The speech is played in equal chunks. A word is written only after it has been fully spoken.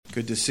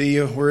Good to see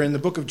you. We're in the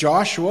book of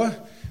Joshua.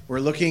 We're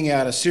looking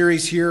at a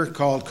series here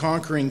called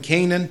Conquering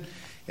Canaan.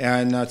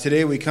 And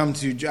today we come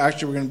to,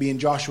 actually we're going to be in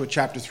Joshua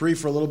chapter 3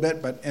 for a little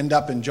bit, but end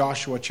up in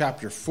Joshua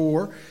chapter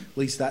 4. At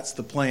least that's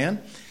the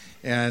plan.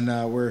 And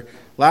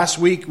last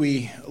week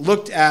we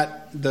looked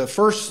at the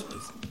first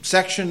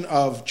section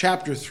of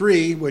chapter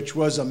 3, which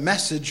was a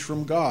message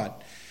from God.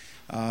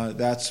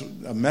 That's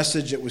a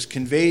message that was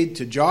conveyed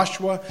to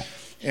Joshua.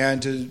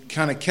 And to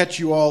kind of catch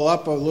you all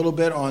up a little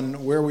bit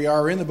on where we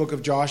are in the book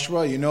of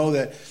Joshua, you know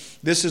that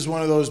this is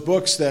one of those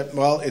books that,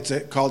 well, it's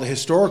called a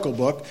historical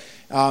book,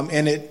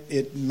 and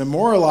it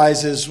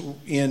memorializes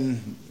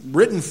in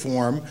written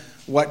form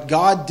what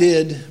God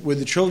did with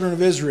the children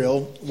of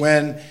Israel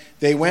when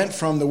they went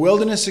from the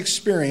wilderness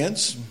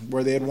experience,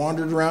 where they had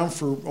wandered around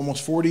for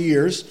almost 40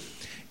 years,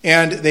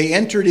 and they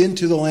entered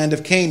into the land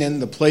of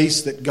Canaan, the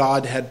place that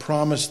God had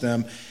promised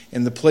them,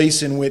 and the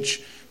place in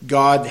which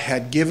God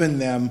had given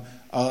them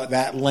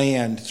that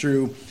land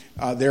through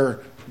their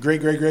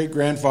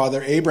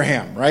great-great-great-grandfather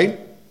Abraham, right?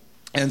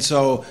 And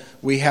so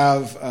we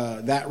have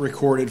that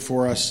recorded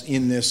for us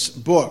in this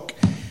book.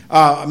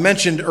 I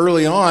mentioned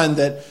early on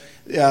that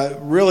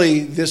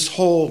really this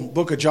whole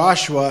book of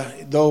Joshua,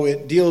 though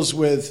it deals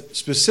with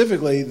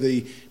specifically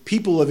the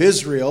people of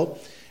Israel,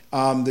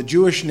 the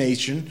Jewish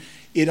nation,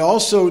 it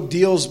also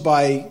deals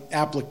by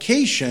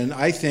application,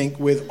 I think,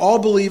 with all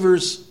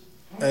believers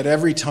at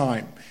every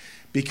time.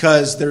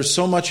 Because there's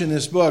so much in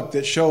this book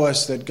that show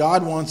us that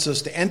God wants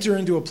us to enter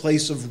into a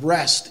place of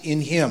rest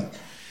in Him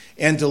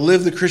and to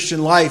live the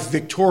Christian life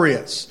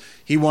victorious.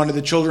 He wanted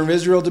the children of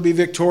Israel to be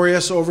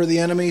victorious over the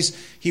enemies.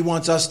 He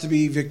wants us to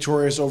be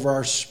victorious over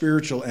our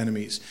spiritual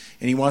enemies.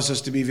 And He wants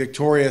us to be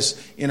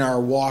victorious in our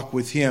walk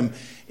with Him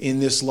in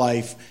this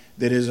life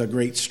that is a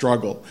great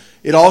struggle.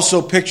 It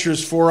also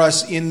pictures for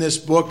us in this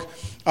book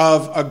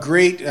of a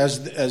great,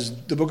 as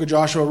the book of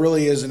Joshua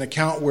really is an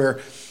account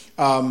where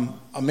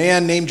a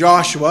man named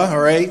Joshua, all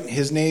right,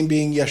 his name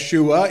being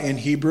Yeshua in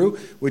Hebrew,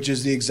 which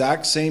is the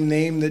exact same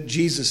name that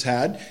Jesus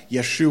had,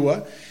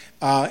 Yeshua.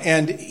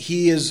 And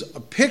he is a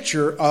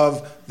picture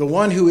of the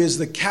one who is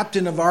the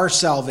captain of our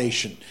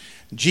salvation,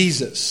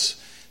 Jesus,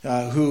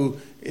 who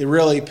it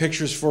really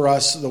pictures for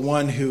us the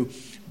one who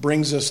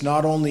brings us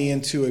not only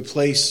into a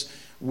place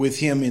with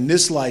Him in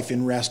this life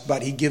in rest,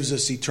 but He gives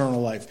us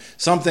eternal life.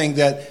 Something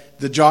that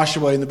the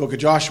Joshua in the book of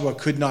Joshua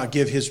could not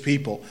give his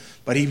people.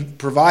 But He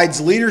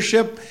provides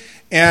leadership,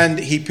 and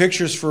He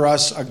pictures for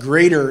us a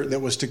greater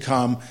that was to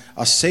come,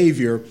 a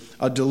Savior,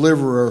 a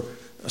deliverer,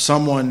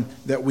 someone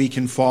that we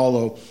can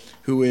follow,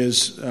 who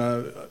is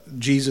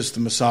Jesus the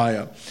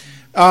Messiah.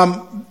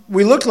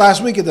 We looked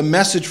last week at the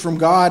message from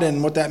God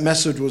and what that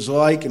message was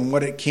like and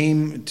what it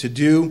came to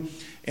do.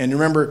 And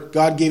remember,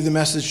 God gave the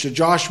message to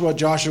Joshua.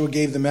 Joshua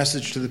gave the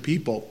message to the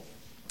people.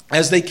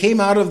 As they came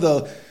out of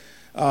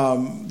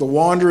the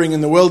wandering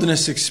in the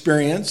wilderness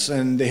experience,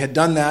 and they had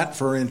done that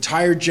for an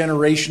entire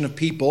generation of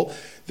people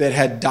that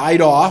had died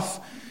off,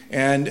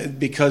 and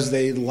because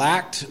they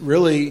lacked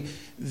really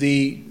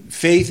the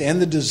faith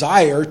and the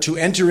desire to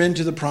enter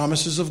into the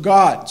promises of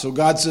God. So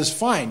God says,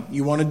 fine,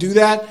 you want to do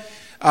that?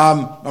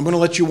 I'm going to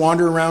let you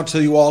wander around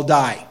till you all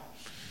die.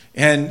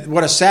 And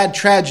what a sad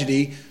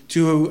tragedy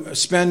to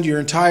spend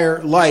your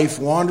entire life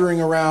wandering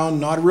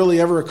around, not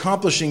really ever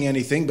accomplishing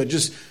anything, but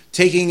just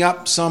taking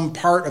up some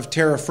part of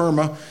terra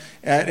firma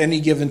at any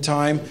given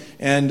time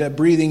and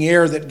breathing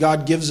air that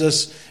God gives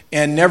us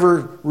and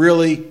never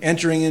really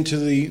entering into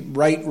the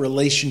right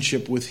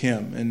relationship with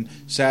Him. And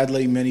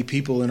sadly, many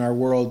people in our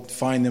world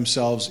find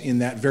themselves in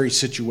that very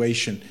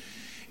situation.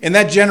 And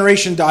that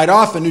generation died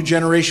off. A new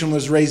generation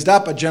was raised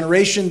up, a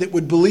generation that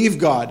would believe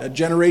God, a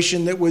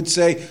generation that would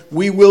say,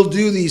 we will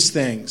do these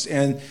things.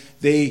 And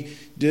they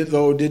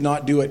did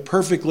not do it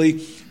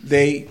perfectly,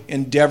 they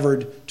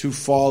endeavored to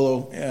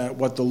follow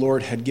what the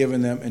Lord had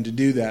given them and to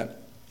do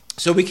that.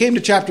 So we came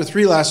to chapter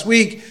 3 last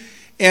week,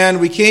 and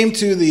we came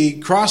to the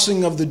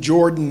crossing of the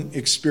Jordan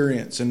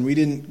experience. And we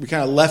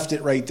kind of left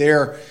it right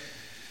there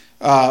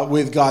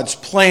with God's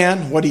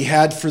plan, what He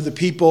had for the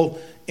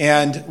people,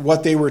 and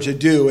what they were to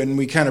do. And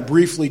we kind of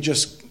briefly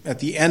just at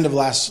the end of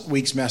last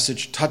week's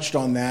message touched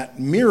on that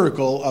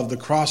miracle of the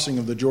crossing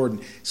of the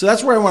Jordan. So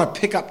that's where I want to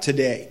pick up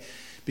today.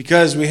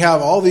 Because we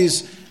have all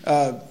these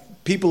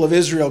people of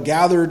Israel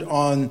gathered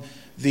on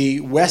the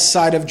west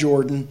side of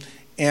Jordan,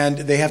 and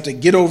they have to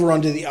get over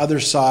onto the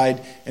other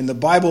side. And the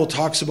Bible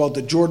talks about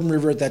the Jordan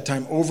River at that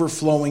time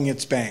overflowing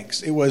its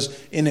banks. It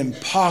was an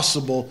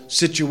impossible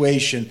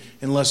situation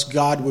unless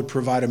God would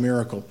provide a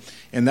miracle.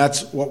 And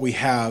that's what we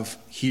have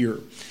here.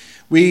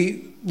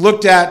 We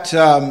looked at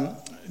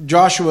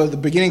Joshua, the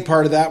beginning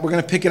part of that. We're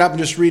going to pick it up and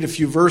just read a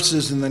few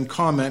verses and then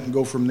comment and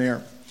go from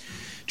there.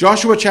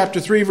 Joshua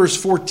chapter 3, verse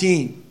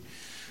 14.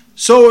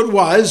 So it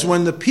was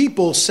when the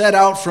people set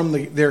out from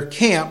their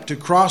camp to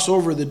cross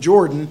over the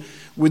Jordan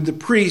with the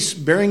priests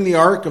bearing the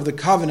ark of the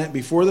covenant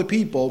before the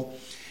people,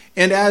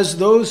 and as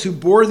those who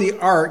bore the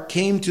ark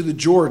came to the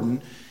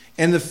Jordan,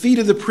 and the feet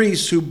of the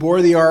priests who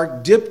bore the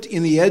ark dipped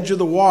in the edge of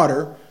the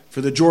water,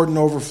 for the Jordan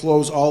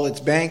overflows all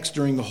its banks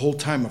during the whole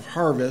time of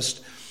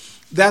harvest,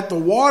 that the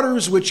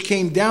waters which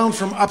came down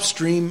from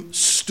upstream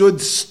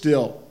stood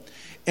still,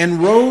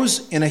 and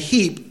rose in a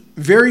heap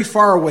very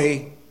far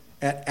away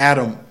at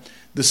Adam,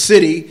 the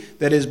city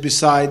that is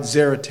beside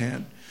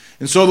Zaretan.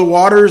 And so the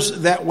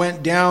waters that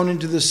went down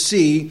into the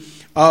sea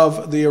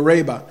of the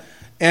Arabah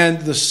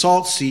and the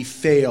salt sea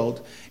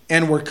failed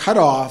and were cut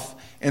off,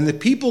 and the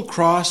people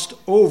crossed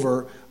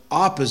over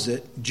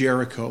opposite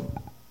Jericho.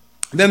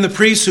 Then the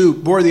priests who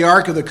bore the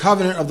ark of the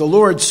covenant of the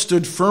Lord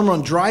stood firm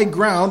on dry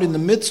ground in the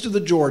midst of the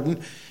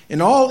Jordan,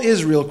 and all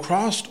Israel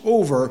crossed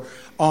over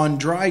on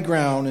dry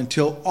ground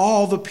until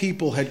all the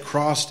people had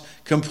crossed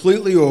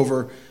completely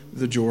over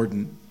the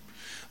Jordan.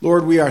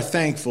 Lord, we are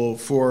thankful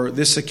for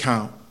this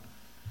account,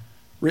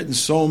 written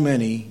so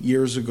many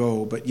years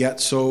ago, but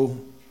yet so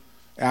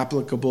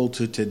applicable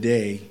to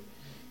today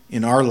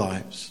in our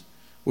lives.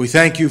 We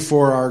thank you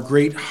for our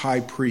great high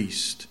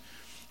priest,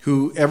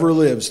 who ever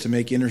lives to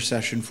make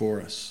intercession for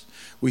us.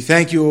 We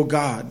thank you, O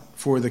God,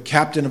 for the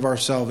captain of our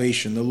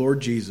salvation, the Lord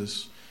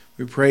Jesus.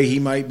 We pray he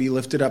might be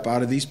lifted up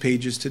out of these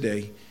pages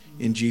today.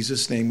 In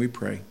Jesus' name we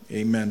pray.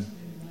 Amen.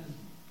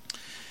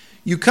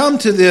 You come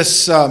to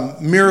this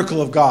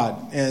miracle of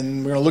God,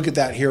 and we're going to look at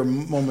that here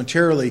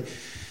momentarily.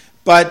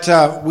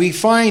 But we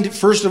find,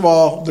 first of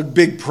all, the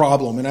big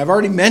problem. And I've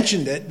already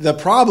mentioned it. The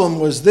problem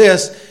was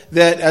this,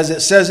 that as it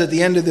says at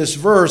the end of this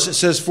verse, it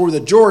says, "For the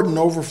Jordan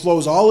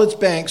overflows all its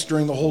banks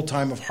during the whole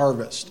time of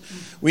harvest."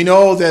 We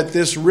know that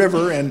this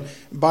river, and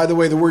by the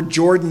way, the word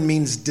Jordan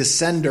means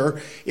descender.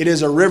 It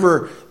is a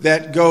river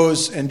that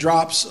goes and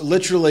drops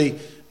literally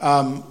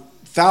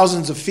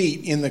thousands of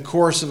feet in the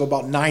course of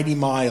about 90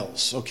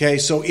 miles. Okay,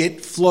 so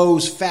it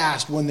flows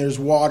fast when there's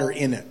water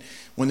in it.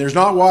 When there's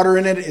not water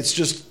in it, it's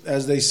just,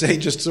 as they say,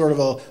 just sort of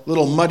a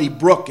little muddy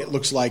brook, it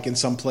looks like in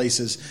some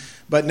places.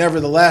 But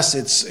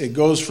nevertheless, it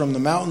goes from the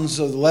mountains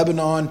of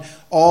Lebanon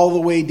all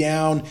the way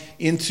down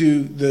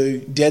into the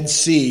Dead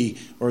Sea,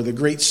 or the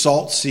Great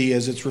Salt Sea,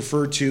 as it's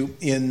referred to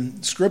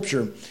in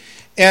Scripture.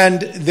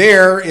 And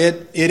there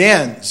it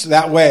ends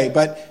that way.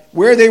 But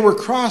where they were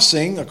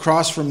crossing,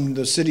 across from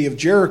the city of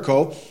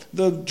Jericho,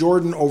 the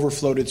Jordan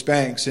overflowed its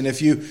banks. And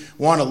if you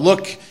want to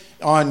look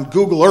on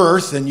Google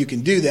Earth, and you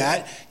can do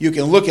that, you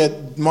can look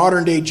at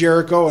modern-day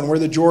Jericho and where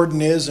the Jordan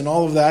is and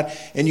all of that,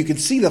 and you can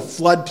see the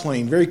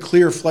floodplain, very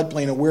clear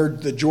floodplain of where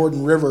the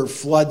Jordan River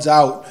floods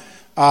out,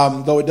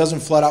 though it doesn't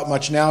flood out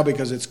much now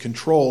because it's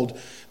controlled.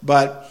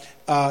 But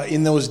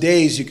in those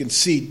days, you can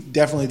see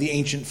definitely the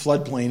ancient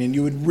floodplain, and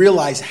you would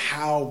realize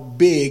how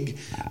big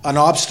an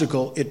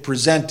obstacle it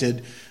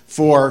presented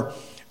for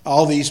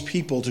all these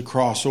people to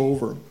cross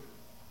over.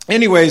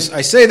 Anyways,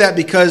 I say that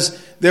because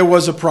there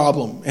was a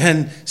problem.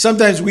 And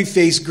sometimes we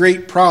face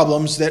great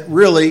problems that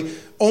really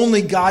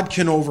only God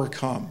can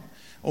overcome.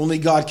 Only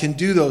God can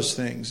do those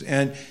things.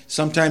 And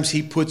sometimes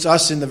he puts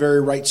us in the very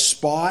right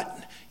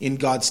spot in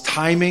God's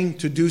timing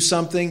to do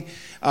something.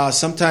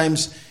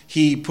 Sometimes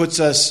he puts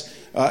us,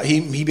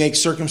 he makes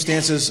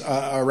circumstances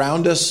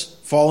around us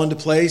fall into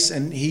place,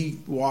 and he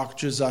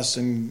watches us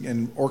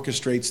and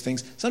orchestrates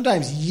things,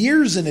 sometimes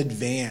years in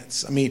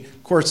advance. I mean,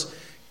 of course,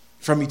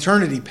 from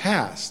eternity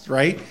past,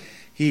 right?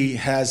 He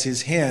has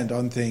his hand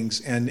on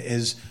things and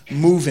is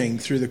moving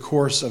through the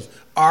course of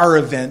our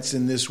events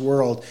in this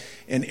world,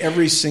 and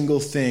every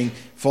single thing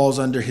falls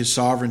under his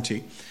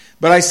sovereignty.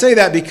 But I say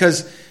that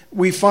because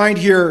we find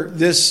here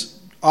this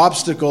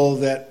obstacle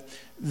that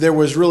there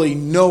was really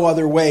no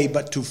other way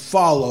but to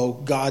follow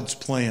God's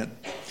plan.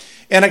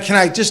 And can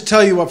I just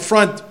tell you up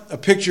front a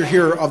picture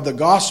here of the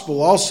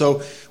gospel also,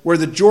 where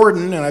the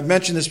Jordan, and I've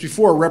mentioned this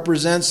before,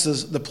 represents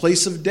the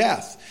place of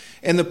death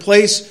and the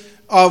place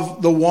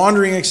of the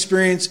wandering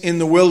experience in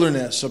the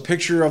wilderness, a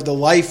picture of the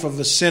life of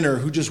a sinner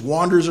who just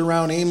wanders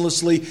around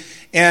aimlessly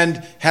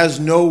and has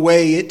no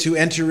way to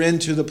enter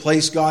into the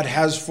place God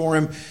has for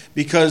him,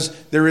 because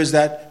there is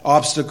that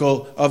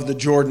obstacle of the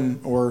Jordan,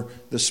 or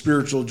the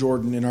spiritual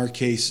Jordan in our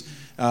case,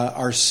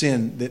 our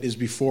sin that is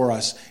before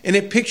us. And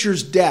it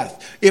pictures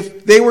death.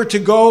 If they were to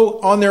go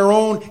on their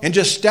own and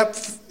just step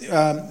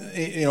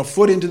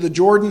foot into the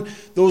Jordan,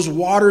 those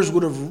waters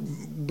would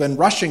have been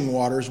rushing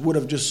waters, would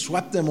have just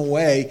swept them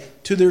away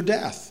to their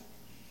death.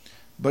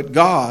 But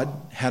God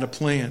had a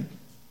plan.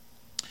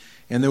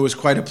 And there was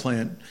quite a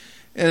plan.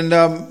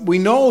 And we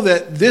know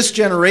that this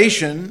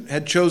generation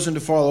had chosen to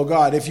follow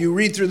God. If you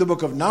read through the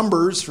book of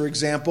Numbers, for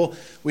example,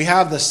 we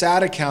have the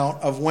sad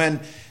account of when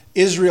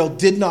Israel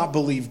did not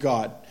believe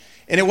God.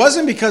 And it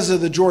wasn't because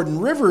of the Jordan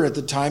River at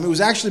the time. It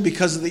was actually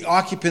because of the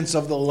occupants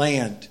of the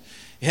land.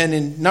 And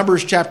in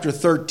Numbers chapter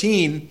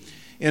 13,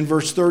 in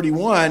verse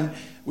 31,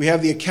 we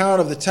have the account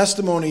of the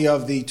testimony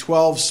of the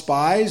 12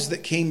 spies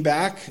that came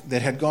back,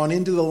 that had gone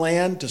into the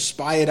land to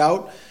spy it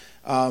out,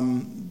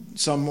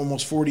 some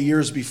almost 40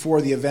 years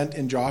before the event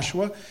in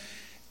Joshua.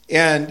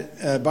 And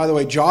by the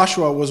way,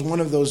 Joshua was one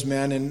of those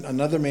men, and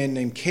another man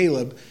named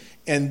Caleb,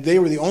 and they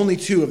were the only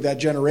two of that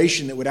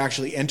generation that would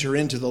actually enter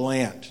into the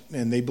land,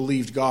 and they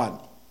believed God.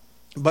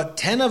 But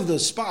 10 of the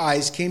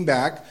spies came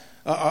back,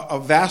 a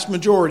vast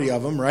majority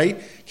of them, right,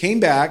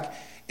 came back,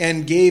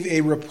 and gave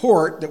a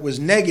report that was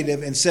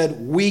negative and said,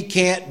 we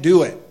can't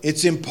do it.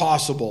 It's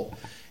impossible.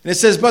 And it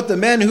says, but the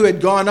men who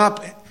had gone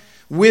up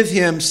with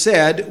him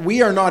said,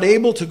 we are not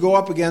able to go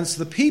up against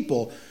the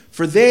people,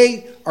 for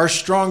they are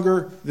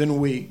stronger than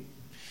we.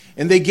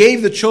 And they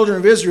gave the children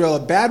of Israel a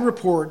bad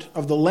report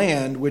of the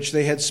land which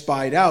they had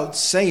spied out,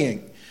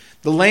 saying,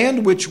 the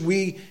land which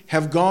we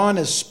have gone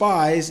as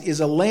spies is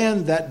a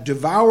land that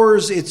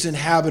devours its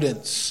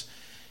inhabitants,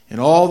 and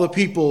all the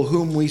people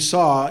whom we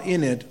saw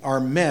in it are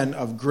men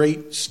of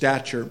great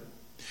stature.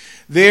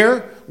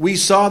 There we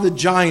saw the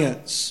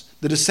giants,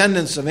 the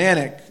descendants of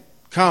Anak,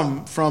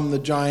 come from the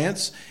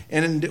giants,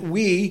 and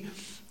we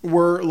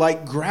were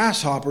like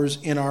grasshoppers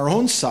in our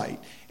own sight,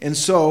 and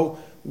so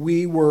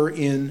we were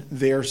in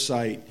their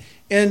sight.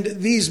 And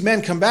these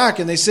men come back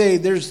and they say,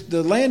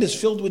 the land is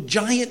filled with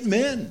giant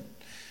men.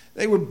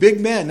 They were big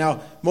men.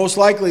 Now, most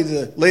likely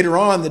later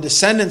on, the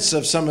descendants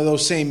of some of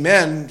those same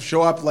men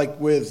show up like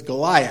with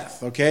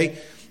Goliath, okay?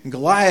 And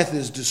Goliath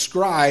is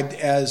described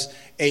as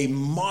a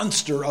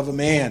monster of a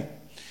man.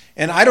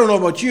 And I don't know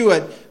about you,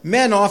 but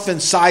men often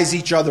size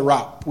each other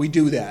up. We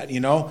do that, you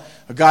know.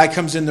 A guy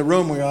comes in the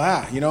room, we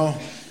go,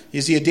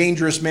 is he a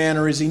dangerous man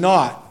or is he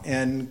not?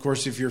 And, of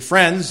course, if you're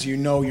friends, you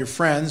know you're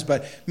friends.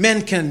 But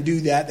men can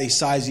do that. They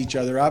size each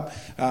other up.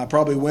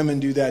 Probably women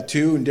do that,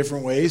 too, in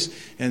different ways.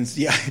 And,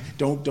 yeah,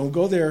 don't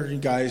go there, you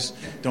guys.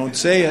 Don't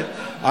say it.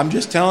 I'm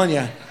just telling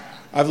you.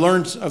 I've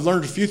learned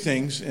a few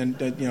things, and,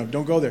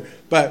 don't go there.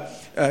 But,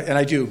 and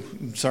I do.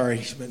 I'm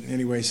sorry. But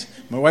anyways,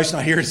 my wife's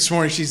not here this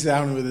morning. She's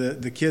down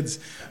with the kids.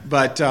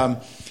 But, I'm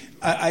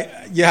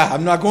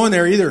not going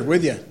there either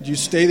with you. You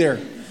stay there.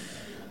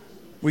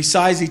 We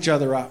size each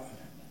other up.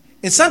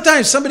 And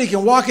sometimes somebody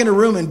can walk in a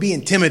room and be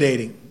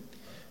intimidating.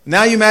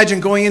 Now you imagine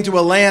going into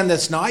a land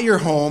that's not your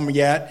home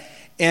yet,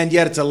 and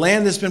yet it's a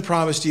land that's been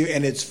promised to you,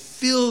 and it's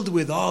filled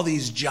with all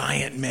these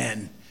giant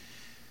men.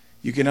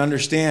 You can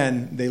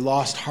understand they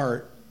lost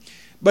heart.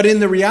 But in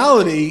the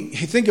reality,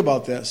 think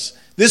about this.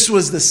 This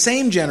was the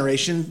same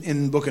generation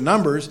in the book of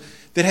Numbers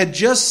that had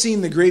just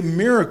seen the great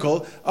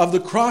miracle of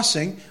the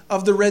crossing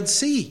of the Red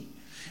Sea,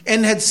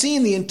 and had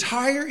seen the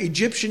entire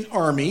Egyptian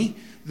army,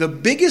 the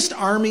biggest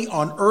army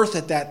on earth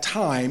at that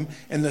time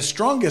and the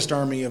strongest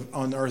army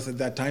on earth at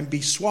that time, be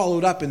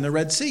swallowed up in the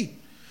Red Sea.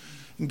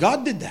 And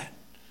God did that.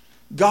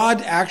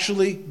 God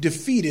actually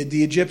defeated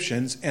the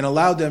Egyptians and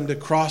allowed them to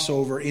cross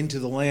over into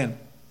the land.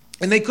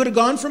 And they could have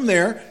gone from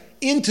there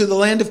into the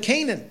land of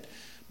Canaan.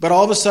 But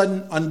all of a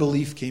sudden,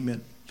 unbelief came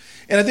in.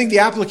 And I think the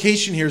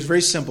application here is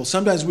very simple.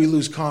 Sometimes we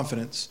lose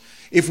confidence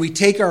if we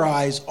take our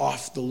eyes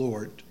off the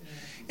Lord.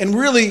 And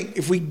really,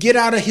 if we get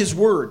out of His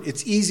Word,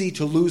 it's easy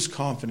to lose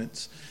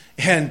confidence.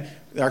 And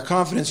our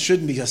confidence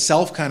shouldn't be a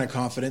self kind of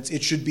confidence.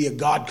 It should be a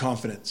God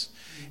confidence.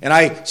 And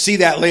I see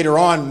that later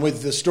on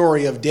with the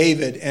story of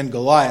David and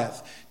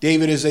Goliath.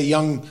 David is a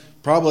young,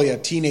 probably a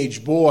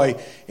teenage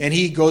boy, and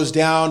he goes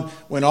down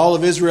when all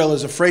of Israel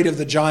is afraid of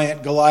the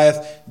giant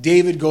Goliath.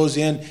 David goes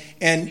in,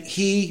 and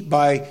he,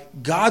 by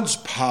God's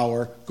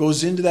power,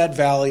 goes into that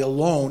valley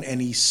alone, and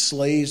he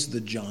slays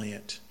the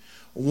giant.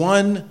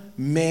 One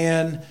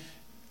man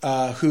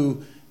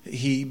who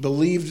he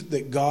believed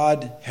that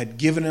God had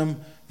given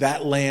him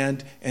that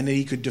land and that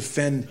he could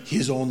defend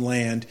his own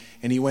land.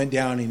 And he went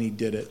down and he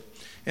did it.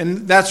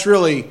 And that's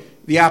really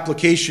the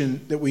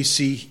application that we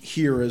see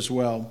here as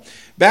well.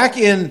 Back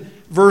in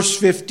verse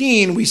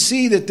 15, we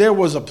see that there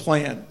was a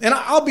plan. And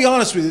I'll be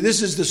honest with you,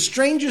 this is the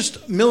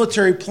strangest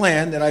military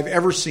plan that I've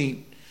ever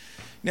seen.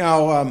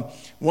 Now,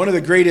 one of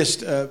the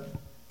greatest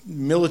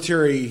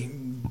military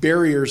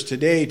barriers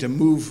today to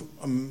move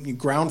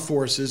ground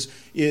forces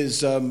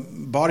is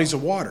bodies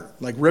of water,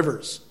 like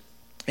rivers.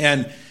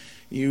 And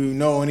you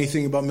know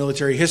anything about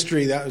military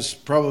history, that was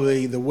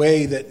probably the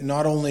way that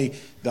not only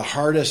the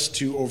hardest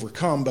to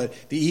overcome, but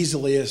the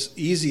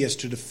easiest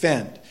to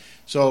defend.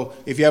 So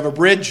if you have a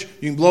bridge,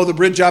 you can blow the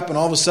bridge up, and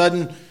all of a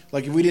sudden,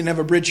 like if we didn't have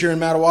a bridge here in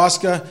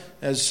Madawaska,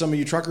 as some of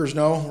you truckers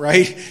know,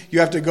 right? You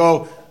have to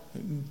go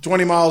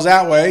 20 miles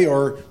that way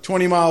or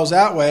 20 miles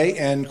that way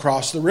and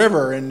cross the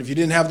river. And if you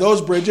didn't have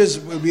those bridges,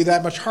 it would be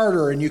that much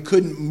harder, and you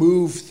couldn't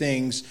move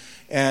things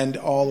and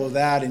all of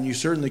that, and you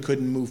certainly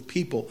couldn't move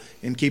people.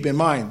 And keep in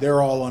mind,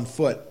 they're all on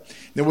foot.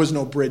 There was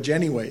no bridge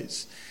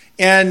anyways.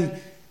 And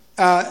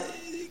God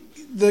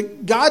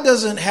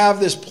doesn't have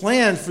this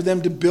plan for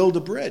them to build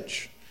a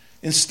bridge.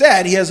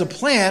 Instead, He has a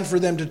plan for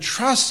them to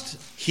trust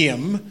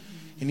Him,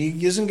 and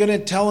He isn't going to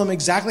tell them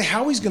exactly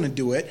how He's going to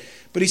do it,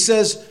 but He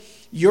says,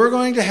 you're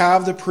going to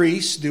have the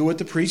priests do what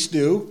the priests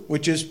do,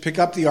 which is pick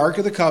up the Ark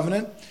of the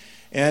Covenant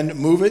and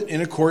move it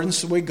in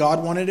accordance with the way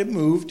God wanted it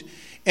moved.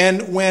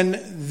 And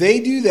when they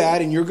do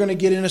that, and you're going to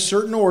get in a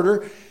certain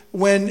order,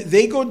 when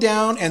they go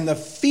down and the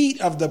feet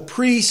of the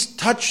priest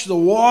touch the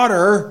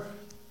waters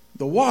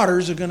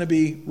are going to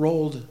be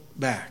rolled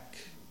back.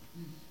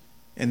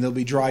 And there'll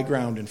be dry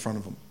ground in front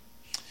of them.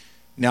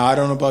 Now, I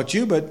don't know about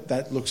you, but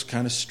that looks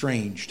kind of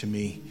strange to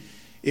me.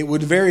 It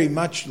would very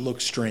much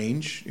look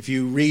strange if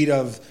you read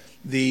of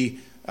the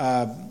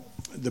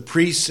the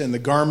priests and the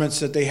garments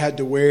that they had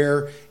to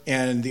wear,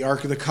 and the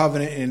Ark of the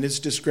Covenant and its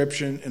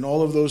description and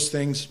all of those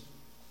things,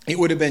 it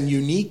would have been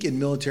unique in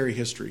military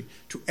history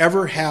to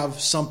ever have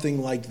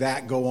something like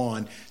that go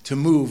on, to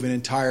move an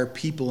entire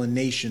people and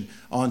nation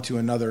onto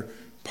another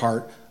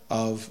part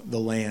of the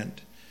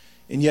land.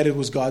 And yet it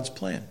was God's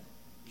plan.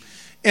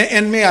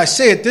 And may I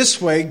say it this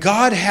way,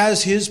 God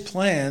has his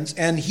plans,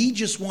 and he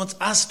just wants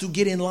us to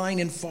get in line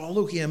and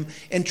follow him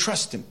and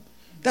trust him.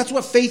 That's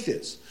what faith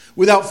is.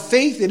 Without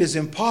faith, it is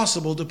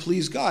impossible to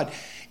please God.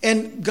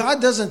 And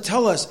God doesn't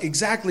tell us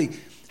exactly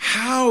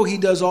how he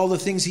does all the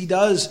things he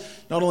does,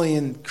 not only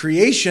in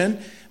creation,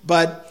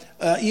 but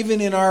even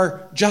in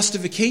our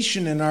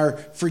justification and our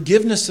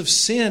forgiveness of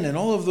sin and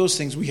all of those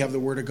things. We have the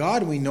Word of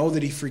God, and we know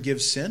that he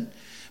forgives sin.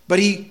 But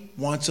he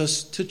wants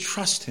us to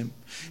trust him.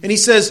 And he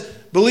says,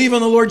 believe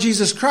on the Lord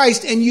Jesus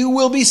Christ and you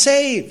will be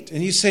saved.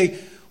 And you say,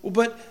 well,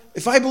 but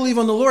if I believe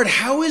on the Lord,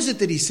 how is it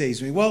that he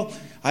saves me? Well,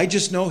 I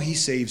just know he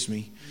saves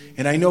me.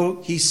 And I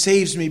know he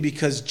saves me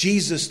because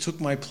Jesus took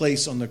my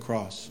place on the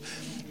cross.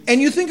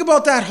 And you think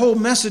about that whole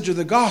message of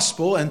the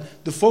gospel and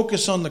the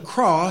focus on the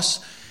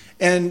cross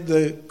and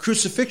the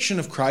crucifixion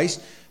of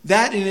Christ,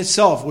 that in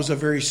itself was a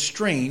very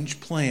strange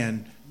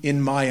plan in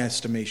my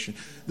estimation.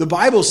 The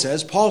Bible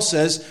says, Paul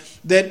says,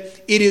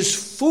 that it is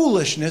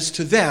foolishness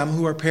to them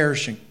who are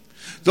perishing.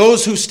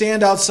 Those who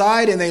stand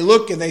outside and they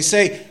look and they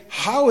say,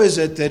 how is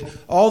it that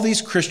all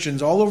these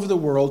Christians all over the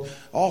world,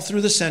 all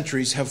through the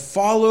centuries, have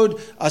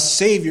followed a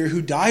Savior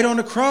who died on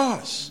a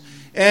cross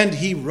and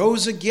he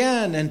rose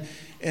again?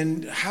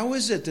 And how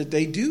is it that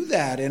they do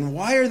that? And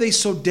why are they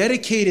so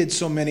dedicated,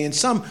 so many? And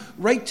some,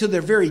 right to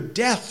their very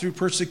death through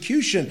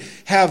persecution,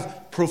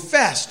 have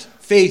professed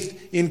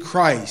faith in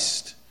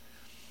Christ.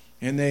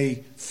 And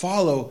they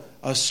follow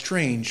a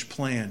strange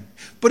plan.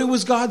 But it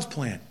was God's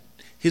plan,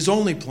 his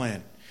only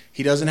plan.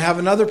 He doesn't have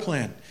another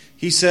plan.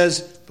 He says,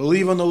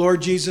 believe on the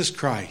Lord Jesus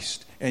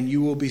Christ and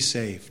you will be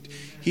saved.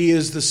 He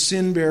is the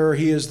sin bearer.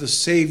 He is the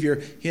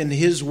Savior. And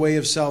his way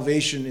of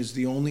salvation is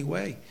the only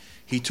way.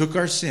 He took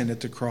our sin at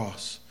the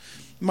cross.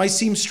 It might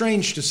seem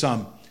strange to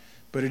some,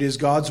 but it is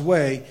God's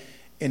way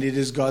and it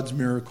is God's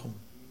miracle.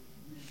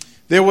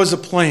 There was a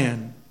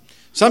plan.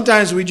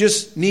 Sometimes we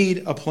just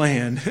need a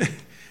plan,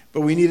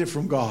 but we need it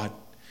from God.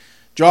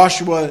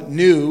 Joshua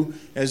knew,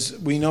 as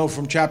we know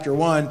from chapter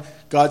 1,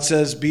 God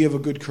says, be of a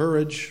good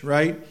courage,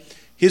 right?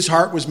 His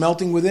heart was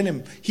melting within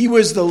him. He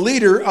was the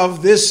leader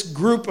of this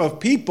group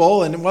of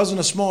people, and it wasn't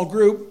a small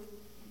group.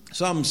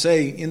 Some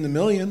say in the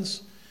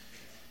millions.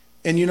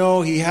 And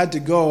he had to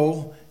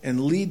go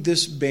and lead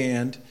this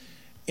band,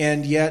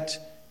 and yet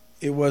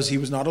he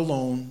was not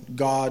alone.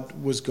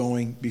 God was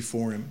going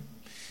before him.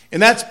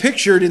 And that's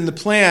pictured in the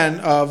plan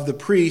of the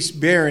priest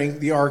bearing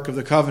the Ark of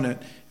the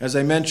Covenant. As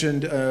I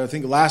mentioned, I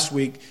think last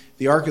week,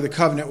 the Ark of the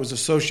Covenant was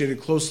associated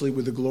closely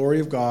with the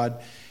glory of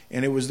God,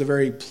 and it was the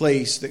very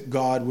place that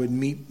God would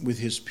meet with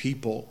his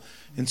people.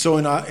 And so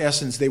in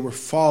essence, they were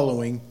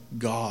following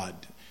God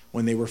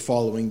when they were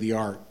following the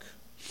Ark.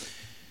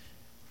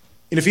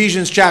 In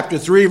Ephesians chapter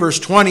 3, verse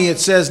 20, it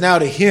says, now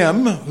to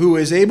him who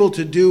is able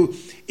to do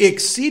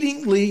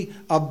exceedingly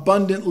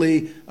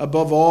abundantly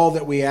above all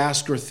that we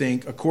ask or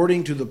think,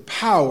 according to the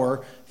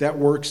power that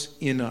works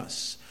in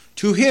us.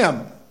 To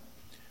him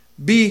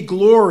be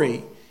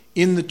glory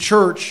in the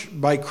church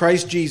by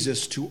Christ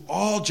Jesus to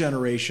all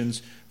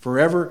generations,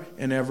 forever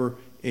and ever.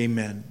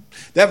 Amen.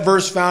 That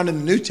verse found in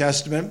the New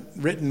Testament,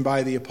 written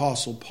by the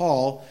Apostle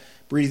Paul,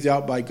 breathed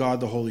out by God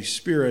the Holy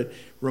Spirit,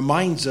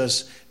 reminds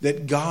us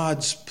that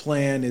God's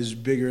plan is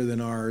bigger than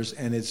ours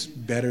and it's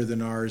better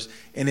than ours,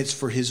 and it's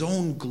for his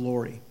own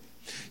glory.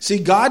 See,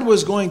 God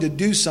was going to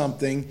do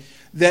something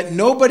that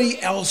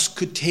nobody else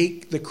could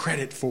take the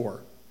credit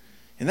for.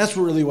 And that's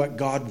really what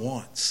God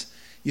wants.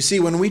 You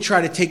see, when we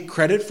try to take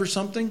credit for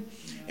something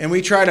and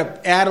we try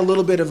to add a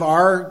little bit of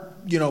our,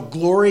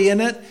 glory in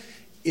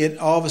it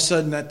all of a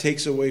sudden that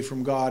takes away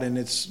from God, and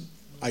it's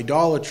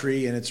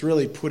idolatry, and it's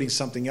really putting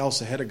something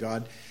else ahead of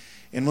God.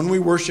 And when we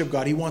worship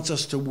God, he wants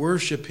us to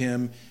worship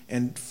him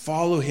and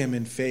follow him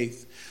in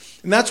faith.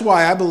 And that's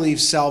why I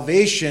believe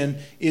salvation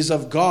is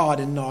of God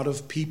and not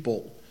of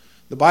people.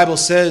 The Bible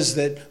says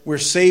that we're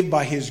saved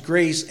by his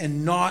grace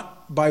and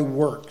not by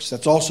works.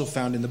 That's also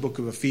found in the book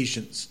of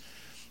Ephesians.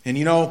 And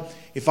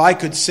if I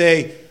could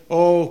say,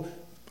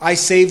 I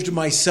saved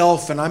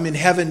myself and I'm in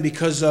heaven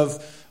because of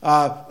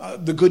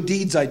the good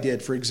deeds I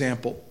did, for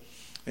example.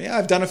 Yeah,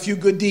 I've done a few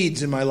good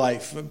deeds in my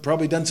life. I've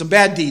probably done some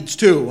bad deeds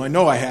too. I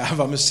know I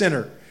have. I'm a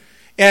sinner.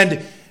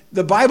 And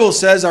the Bible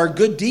says our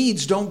good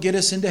deeds don't get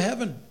us into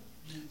heaven.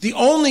 The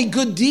only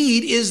good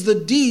deed is the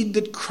deed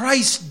that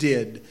Christ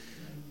did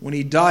when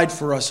he died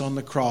for us on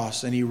the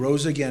cross and he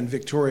rose again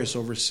victorious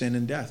over sin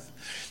and death.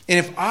 And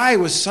if I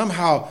was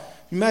somehow,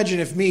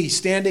 imagine if me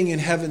standing in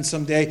heaven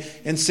someday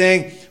and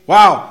saying,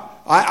 wow,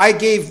 I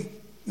gave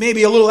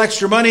maybe a little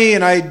extra money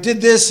and I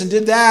did this and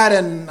did that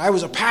and I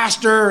was a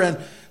pastor and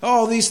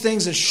all these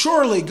things, and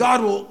surely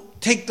God will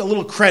take a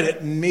little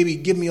credit and maybe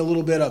give me a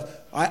little bit of,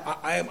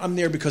 I'm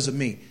there because of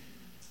me.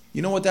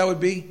 You know what that would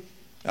be?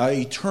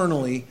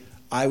 Eternally,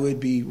 I would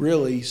be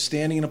really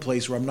standing in a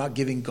place where I'm not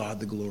giving God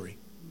the glory.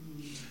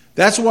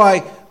 That's why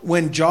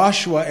when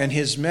Joshua and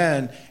his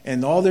men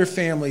and all their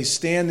families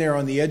stand there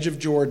on the edge of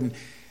Jordan,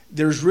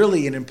 there's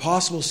really an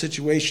impossible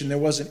situation. There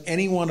wasn't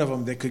any one of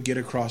them that could get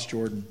across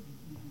Jordan.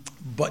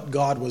 But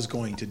God was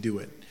going to do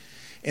it.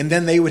 And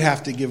then they would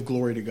have to give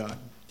glory to God.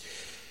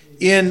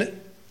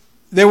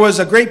 There was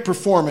a great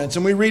performance,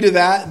 and we read of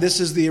that. This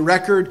is the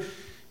record.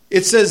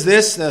 It says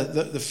this,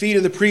 the feet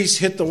of the priests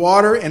hit the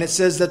water, and it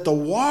says that the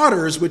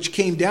waters which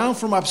came down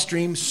from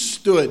upstream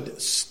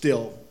stood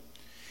still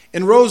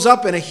and rose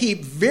up in a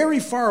heap very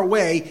far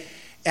away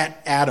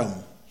at Adam,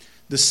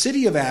 the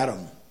city of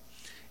Adam,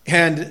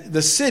 and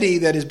the city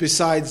that is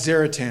beside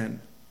Zaratan.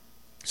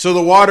 So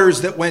the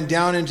waters that went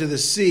down into the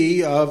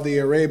sea of the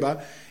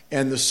Arabah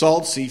and the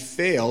salt sea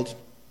failed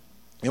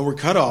and were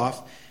cut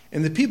off,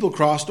 and the people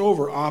crossed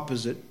over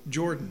opposite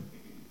Jordan.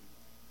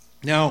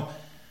 Now,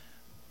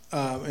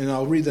 and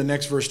I'll read the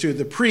next verse too.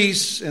 The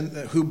priests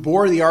who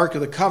bore the ark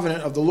of the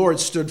covenant of the Lord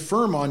stood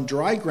firm on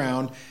dry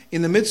ground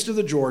in the midst of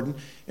the Jordan,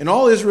 and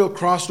all Israel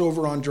crossed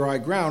over on dry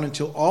ground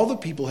until all the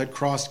people had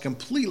crossed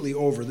completely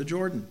over the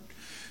Jordan.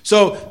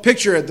 So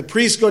picture it. The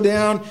priests go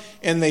down,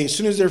 and as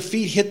soon as their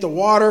feet hit the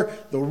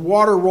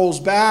water rolls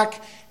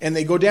back, and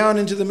they go down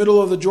into the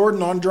middle of the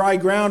Jordan on dry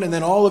ground, and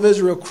then all of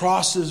Israel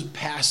crosses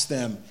past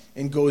them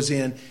and goes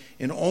in.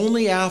 And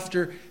only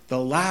after the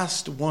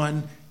last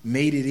one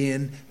made it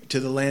in to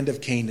the land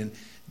of Canaan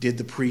did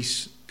the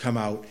priests come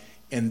out,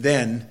 and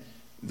then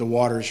the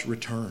waters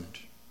returned.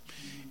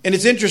 And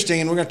it's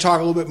interesting, and we're going to talk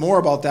a little bit more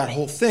about that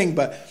whole thing,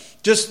 but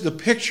just the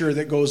picture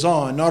that goes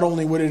on, not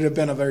only would it have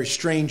been a very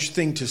strange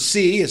thing to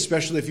see,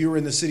 especially if you were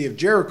in the city of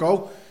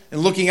Jericho, and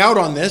looking out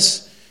on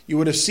this, you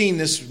would have seen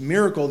this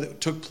miracle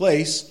that took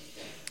place.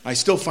 I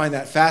still find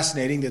that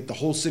fascinating that the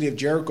whole city of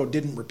Jericho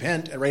didn't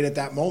repent right at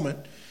that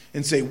moment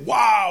and say,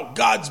 wow,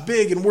 God's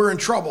big and we're in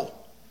trouble.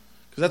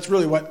 Because that's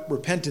really what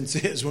repentance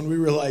is, when we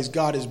realize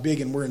God is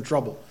big and we're in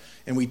trouble.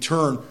 And we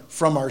turn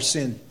from our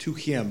sin to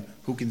Him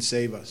who can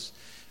save us.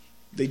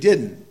 They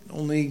didn't.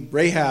 Only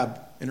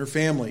Rahab and her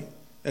family.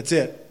 That's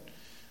it.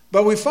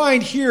 But we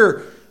find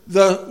here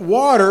the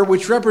water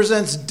which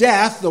represents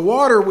death, the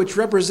water which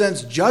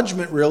represents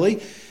judgment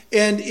really,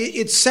 and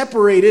it's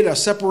separated, a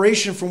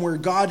separation from where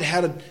God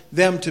had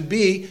them to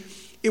be.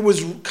 It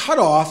was cut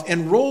off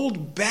and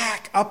rolled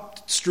back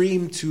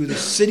upstream to the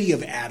city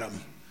of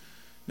Adam.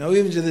 Now,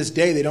 even to this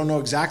day, they don't know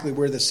exactly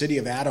where the city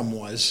of Adam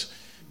was,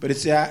 but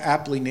it's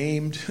aptly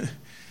named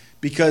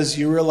because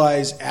you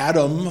realize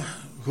Adam,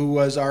 who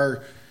was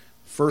our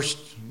first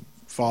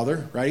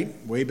father, right,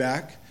 way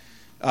back,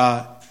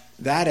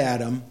 that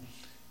Adam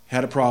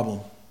had a problem.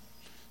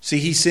 See,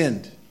 he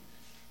sinned.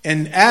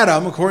 And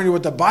Adam, according to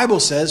what the Bible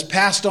says,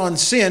 passed on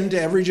sin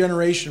to every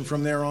generation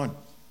from there on,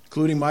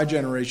 including my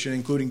generation,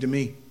 including to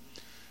me.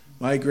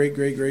 My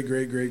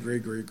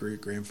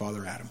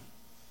great-great-great-great-great-great-great-grandfather Adam.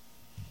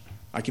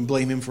 I can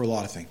blame him for a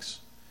lot of things.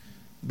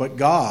 But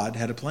God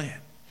had a plan.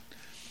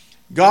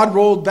 God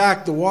rolled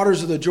back the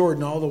waters of the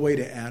Jordan all the way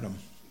to Adam.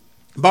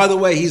 By the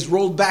way, He's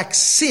rolled back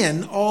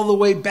sin all the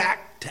way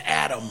back to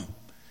Adam.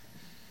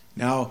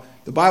 Now,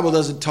 the Bible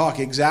doesn't talk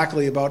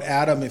exactly about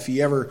Adam if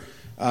he ever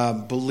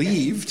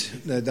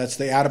believed. That's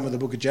the Adam of the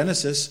book of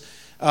Genesis.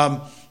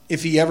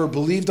 If he ever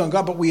believed on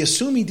God. But we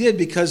assume he did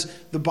because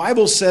the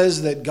Bible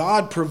says that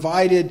God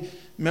provided,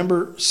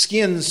 remember,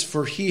 skins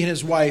for he and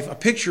his wife, a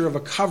picture of a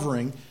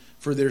covering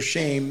for their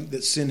shame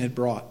that sin had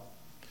brought.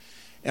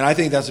 And I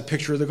think that's a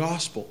picture of the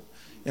gospel.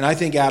 And I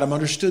think Adam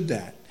understood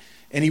that.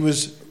 And he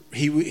was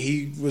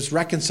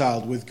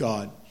reconciled with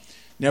God.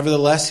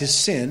 Nevertheless, his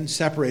sin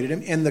separated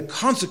him, and the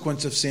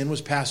consequence of sin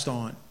was passed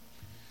on.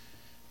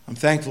 I'm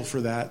thankful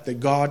for that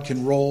God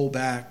can roll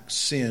back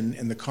sin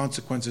and the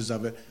consequences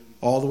of it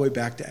all the way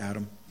back to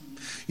Adam.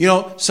 You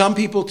know, some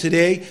people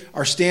today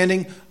are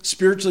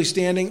spiritually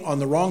standing on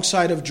the wrong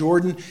side of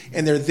Jordan,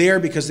 and they're there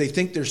because they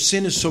think their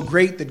sin is so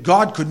great that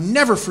God could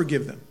never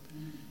forgive them.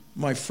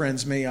 My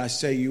friends, may I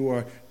say you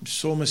are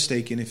so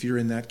mistaken if you're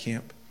in that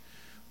camp.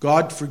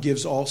 God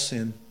forgives all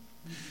sin.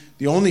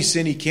 The only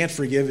sin He can't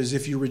forgive is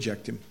if you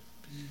reject Him.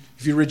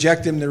 If you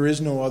reject Him, there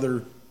is no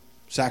other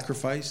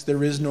sacrifice.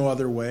 There is no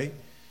other way.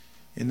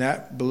 And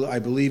that, I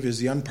believe, is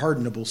the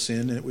unpardonable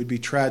sin, and it would be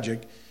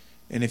tragic.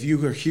 And if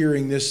you are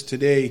hearing this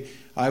today,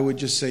 I would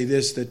just say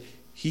this, that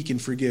He can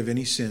forgive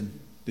any sin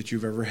that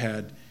you've ever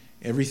had.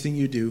 Everything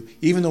you do,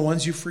 even the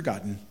ones you've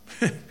forgotten.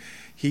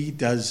 He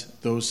does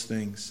those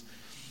things.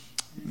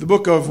 The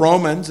book of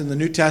Romans in the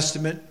New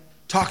Testament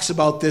talks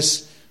about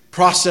this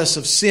process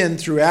of sin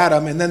through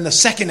Adam, and then the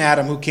second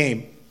Adam who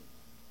came.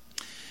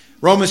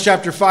 Romans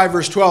chapter 5,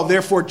 verse 12,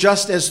 therefore,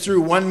 just as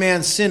through one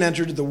man's sin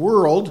entered the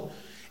world,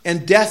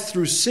 and death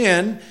through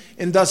sin,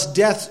 and thus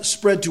death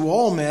spread to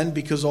all men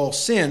because all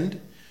sinned.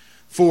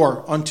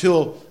 For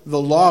until the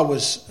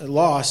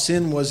law,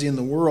 sin was in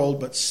the world,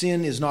 but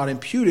sin is not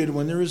imputed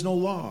when there is no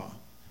law.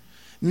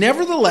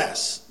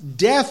 Nevertheless,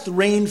 death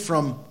reigned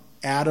from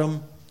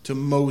Adam to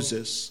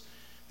Moses.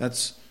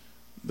 That's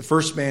the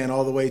first man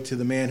all the way to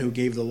the man who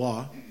gave the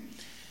law.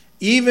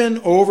 even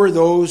over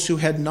those who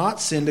had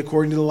not sinned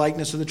according to the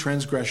likeness of the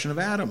transgression of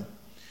Adam,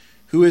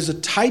 who is a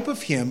type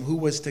of him who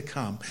was to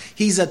come.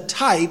 He's a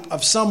type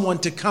of someone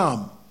to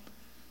come.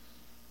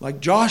 Like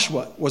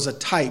Joshua was a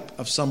type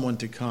of someone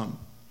to come.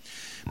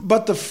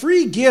 But the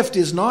free gift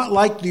is not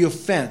like the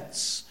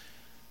offense.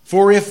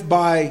 For if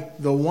by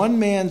the one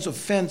man's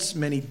offense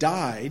many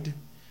died,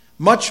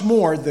 much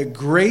more the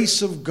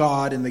grace of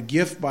God and the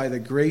gift by the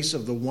grace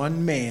of the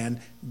one man,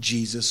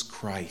 Jesus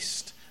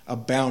Christ,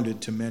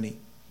 abounded to many.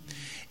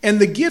 And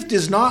the gift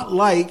is not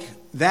like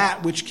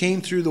that which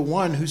came through the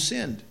one who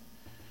sinned.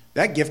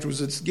 That gift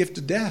was its gift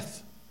of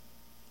death.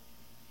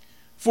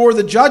 For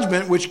the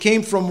judgment which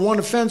came from one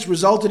offense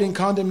resulted in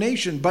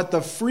condemnation, but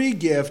the free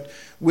gift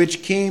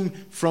which came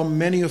from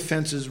many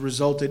offenses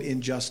resulted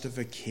in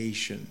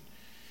justification.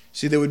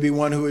 See, there would be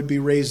one who would be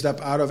raised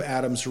up out of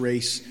Adam's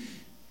race,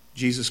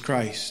 Jesus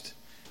Christ.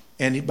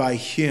 And by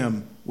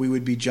him we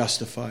would be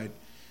justified.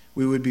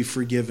 We would be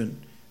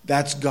forgiven.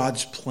 That's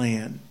God's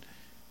plan.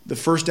 The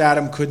first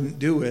Adam couldn't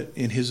do it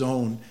in his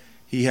own.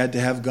 He had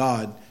to have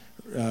God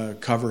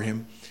cover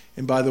him.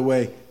 And by the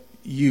way,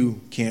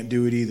 you can't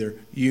do it either.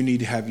 You need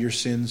to have your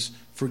sins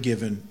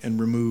forgiven and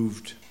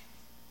removed.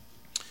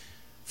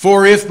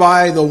 For if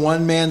by the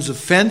one man's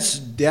offense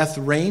death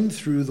reigned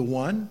through the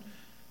one,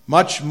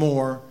 much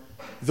more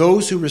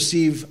those who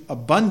receive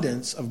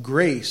abundance of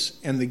grace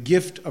and the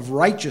gift of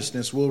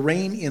righteousness will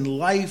reign in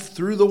life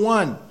through the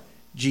one,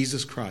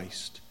 Jesus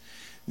Christ.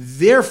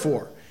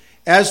 Therefore,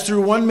 as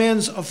through one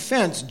man's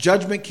offense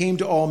judgment came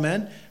to all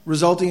men,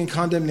 resulting in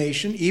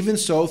condemnation, even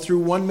so through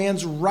one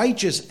man's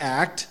righteous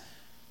righteous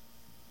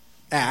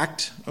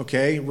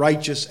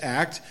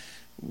act,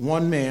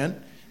 one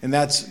man, and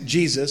that's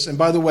Jesus. And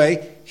by the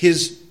way,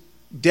 his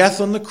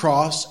death on the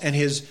cross and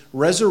his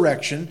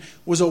resurrection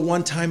was a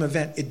one-time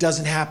event. It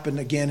doesn't happen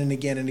again and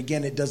again and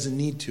again. It doesn't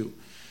need to.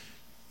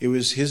 It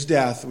was his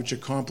death which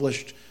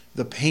accomplished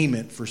the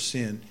payment for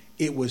sin.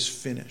 It was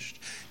finished.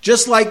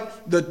 Just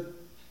like the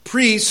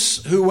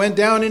priests who went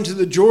down into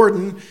the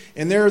Jordan,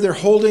 and there they're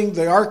holding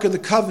the Ark of the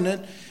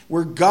Covenant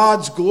where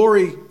God's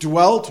glory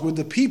dwelt with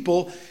the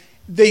people.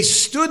 They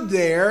stood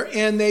there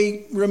and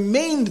they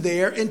remained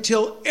there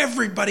until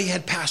everybody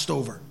had passed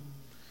over.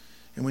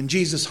 And when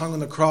Jesus hung on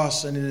the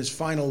cross and in his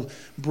final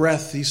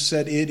breath, he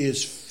said, "It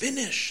is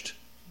finished."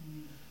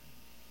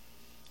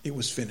 It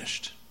was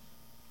finished.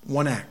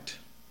 One act.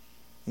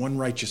 One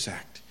righteous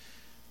act.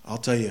 I'll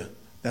tell you,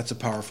 that's a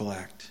powerful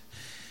act.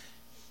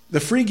 The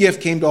free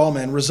gift came to all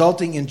men,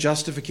 resulting in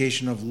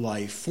justification of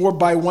life. For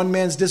by one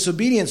man's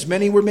disobedience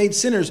many were made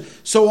sinners,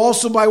 so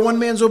also by one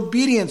man's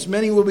obedience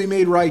many will be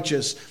made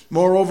righteous.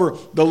 Moreover,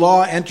 the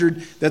law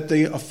entered that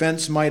the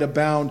offense might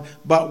abound,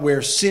 but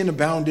where sin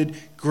abounded,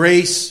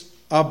 grace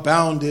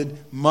abounded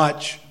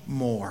much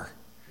more.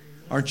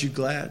 Aren't you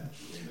glad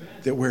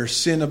that where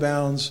sin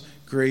abounds,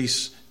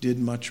 grace did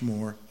much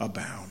more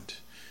abound?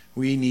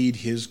 We need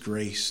his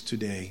grace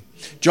today.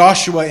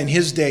 Joshua in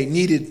his day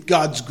needed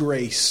God's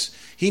grace.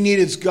 He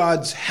needed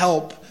God's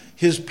help,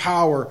 his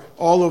power,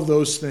 all of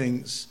those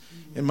things.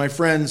 And my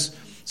friends,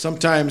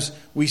 sometimes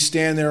we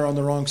stand there on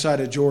the wrong side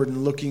of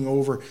Jordan looking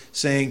over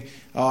saying,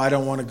 "Oh, I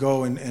don't want to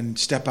go and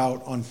step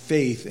out on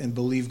faith and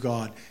believe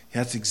God."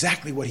 That's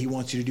exactly what he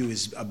wants you to do,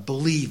 is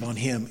believe on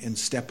him and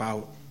step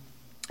out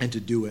and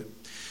to do it.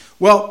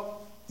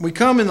 Well, we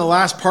come in the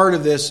last part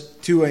of this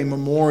to a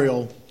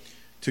memorial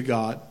to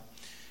God.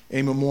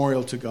 A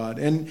memorial to God.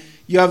 And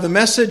you have the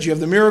message, you have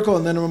the miracle,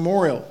 and then a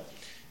memorial.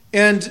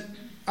 And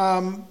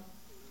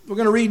we're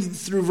going to read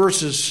through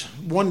verses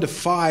 1 to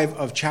 5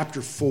 of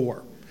chapter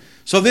 4.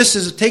 So this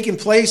is taking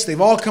place.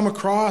 They've all come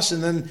across,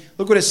 and then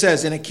look what it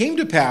says. And it came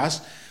to pass,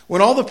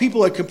 when all the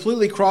people had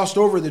completely crossed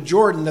over the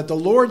Jordan, that the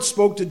Lord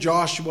spoke to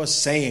Joshua,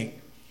 saying,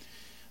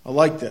 I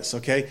like this,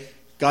 okay?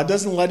 God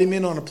doesn't let him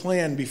in on a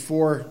plan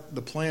before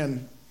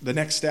the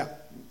next step.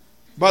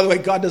 By the way,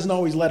 God doesn't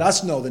always let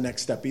us know the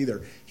next step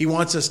either. He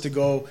wants us to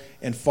go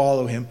and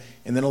follow him,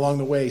 and then along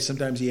the way,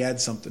 sometimes he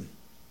adds something.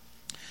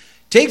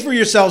 Take for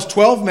yourselves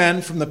 12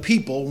 men from the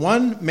people,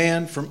 one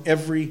man from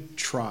every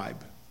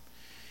tribe.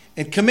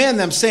 And command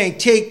them, saying,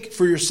 take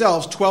for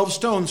yourselves 12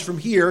 stones from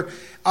here,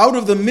 out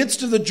of the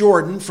midst of the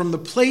Jordan, from the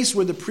place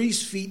where the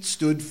priest's feet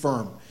stood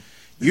firm.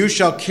 You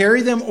shall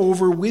carry them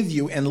over with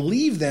you, and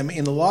leave them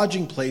in the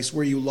lodging place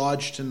where you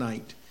lodge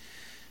tonight.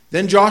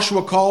 Then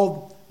Joshua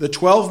called the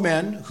 12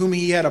 men, whom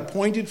he had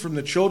appointed from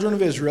the children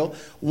of Israel,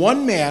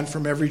 one man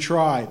from every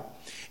tribe.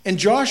 And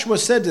Joshua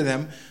said to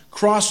them,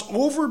 cross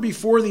over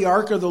before the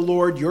ark of the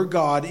Lord your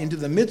God into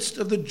the midst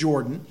of the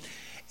Jordan,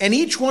 and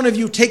each one of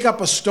you take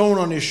up a stone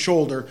on his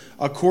shoulder,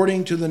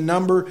 according to the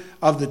number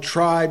of the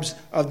tribes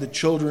of the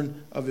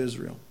children of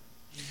Israel.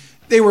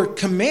 They were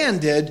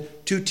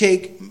commanded to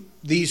take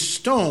these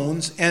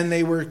stones, and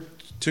they were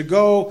to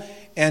go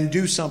and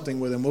do something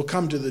with them. We'll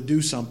come to the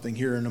do something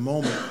here in a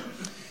moment.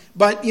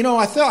 But,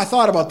 I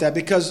thought about that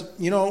because,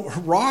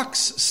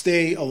 rocks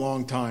stay a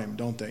long time,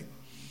 don't they?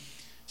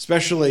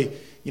 Especially,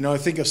 I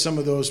think of some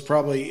of those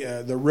probably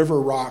the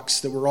river rocks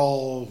that were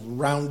all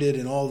rounded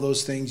and all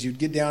those things. You'd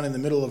get down in the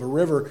middle of a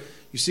river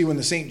You see when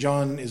the St.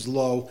 John is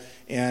low,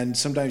 and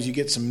sometimes you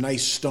get some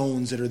nice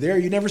stones that are there.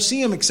 You never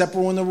see them except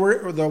for when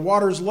the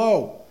water's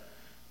low.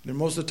 And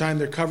most of the time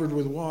they're covered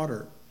with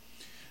water.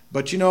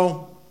 But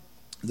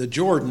the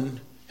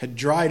Jordan had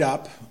dried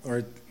up,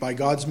 or by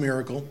God's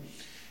miracle,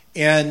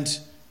 and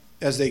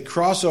as they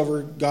cross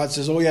over, God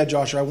says, oh yeah,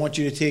 Joshua, I want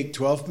you to take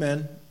 12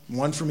 men,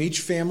 one from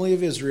each family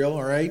of Israel,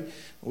 all right,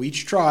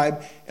 each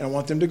tribe, and I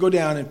want them to go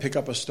down and pick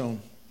up a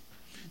stone.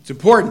 It's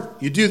important.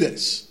 You do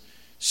this.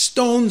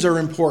 Stones are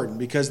important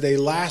because they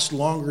last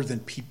longer than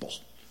people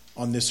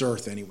on this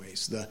earth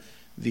anyways,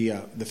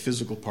 the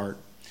physical part.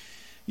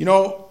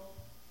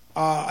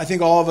 I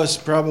think all of us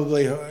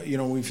probably,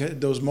 we've had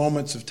those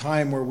moments of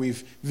time where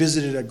we've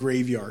visited a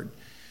graveyard,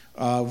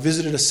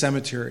 visited a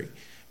cemetery,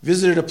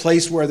 visited a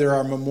place where there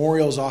are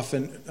memorials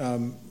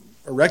often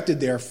erected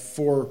there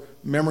for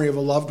memory of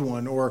a loved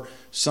one or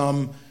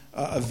some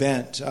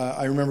event.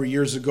 I remember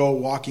years ago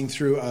walking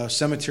through a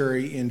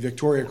cemetery in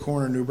Victoria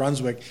Corner, New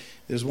Brunswick.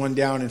 There's one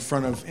down in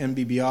front of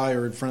MBBI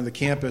or in front of the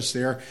campus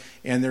there,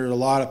 and there are a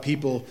lot of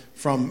people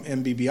from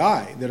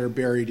MBBI that are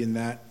buried in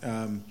that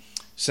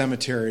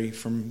cemetery,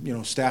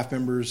 from staff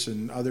members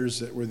and others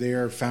that were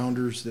there,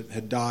 founders that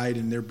had died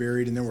and they're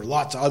buried, and there were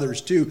lots of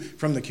others too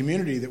from the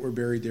community that were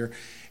buried there.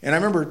 And I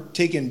remember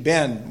taking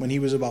Ben when he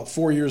was about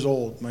 4 years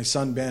old, my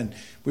son Ben.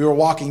 We were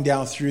walking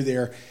down through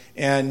there,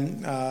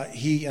 and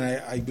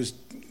I was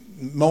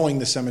mowing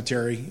the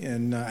cemetery,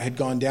 and I had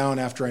gone down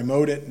after I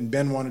mowed it, and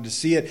Ben wanted to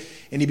see it,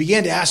 and he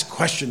began to ask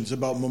questions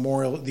about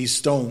these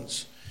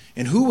stones.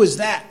 And who was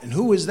that? And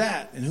who was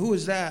that? And who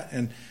was that?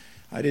 And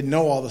I didn't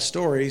know all the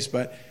stories,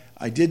 but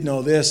I did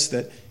know this,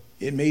 that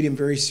it made him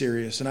very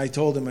serious. And I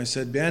told him, I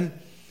said, Ben,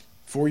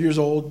 4 years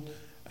old,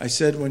 I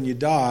said, when you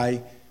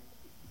die,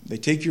 they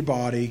take your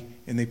body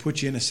and they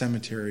put you in a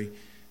cemetery,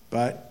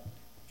 but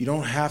you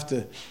don't have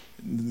to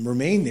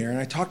remain there. And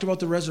I talked about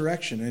the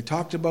resurrection, and I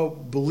talked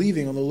about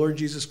believing on the Lord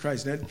Jesus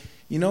Christ. And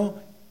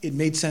it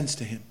made sense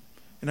to him.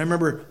 And I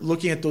remember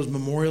looking at those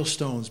memorial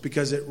stones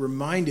because it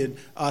reminded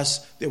us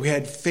that we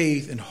had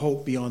faith and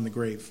hope beyond the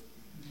grave.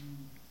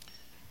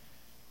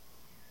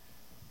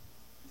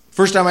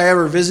 First time I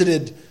ever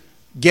visited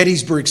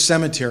Gettysburg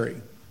Cemetery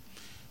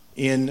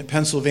in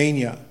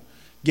Pennsylvania.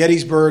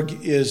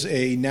 Gettysburg is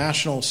a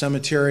national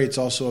cemetery. It's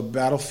also a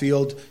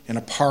battlefield and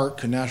a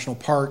park, a national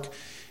park.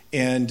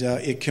 And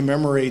it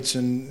commemorates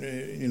and,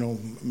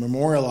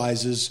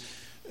 memorializes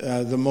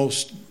the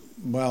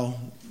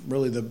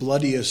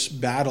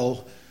bloodiest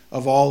battle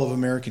of all of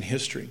American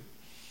history,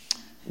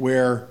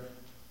 where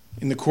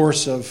in the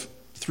course of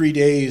 3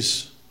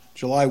 days,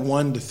 July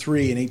 1 to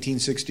 3 in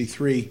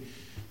 1863,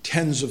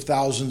 tens of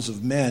thousands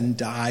of men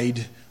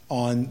died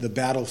on the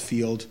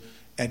battlefield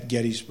at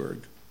Gettysburg.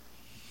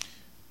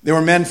 There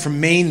were men from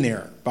Maine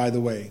there, by the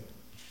way.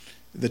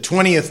 The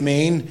 20th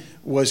Maine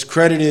was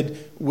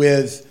credited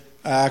with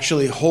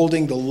actually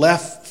holding the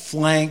left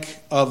flank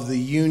of the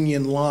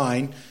Union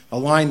line, a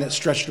line that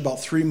stretched about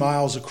 3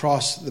 miles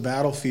across the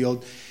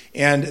battlefield.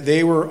 And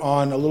they were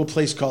on a little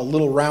place called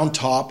Little Round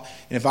Top.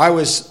 And if I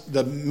was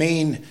the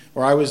Maine,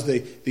 or I was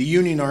the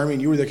Union Army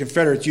and you were the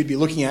Confederates, you'd be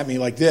looking at me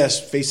like this,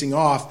 facing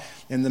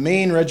off. And the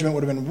Maine regiment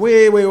would have been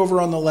way, way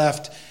over on the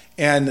left.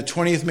 And the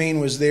 20th Maine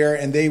was there,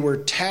 and they were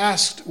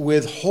tasked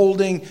with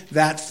holding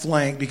that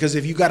flank. Because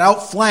if you got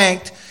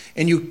outflanked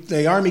and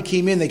the army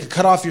came in, they could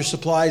cut off your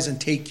supplies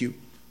and take you.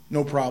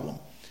 No problem.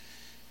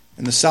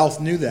 And the South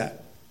knew that.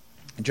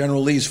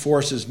 General Lee's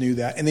forces knew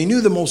that. And they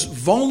knew the most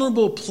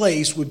vulnerable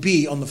place would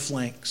be on the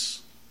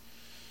flanks.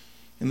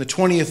 In the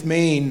 20th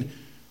Maine,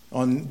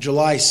 on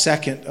July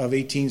 2nd of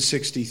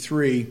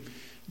 1863,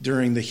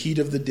 during the heat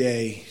of the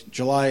day,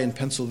 July in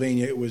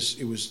Pennsylvania, it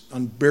was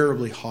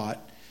unbearably hot.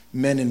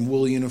 Men in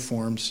wool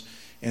uniforms,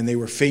 and they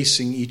were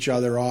facing each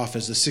other off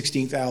as the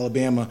 16th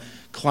Alabama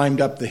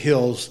climbed up the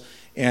hills,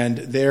 and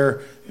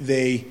there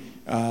they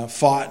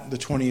fought the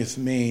 20th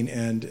Maine,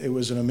 and it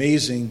was an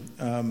amazing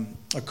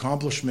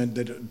accomplishment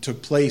that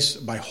took place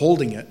by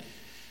holding it.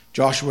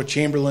 Joshua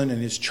Chamberlain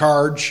and his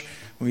charge,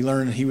 we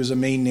learned he was a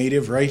Maine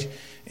native, right?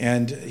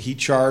 And he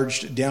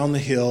charged down the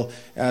hill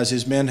as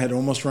his men had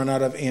almost run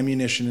out of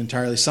ammunition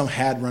entirely. Some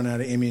had run out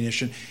of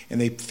ammunition,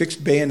 and they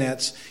fixed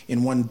bayonets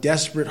in one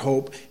desperate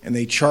hope, and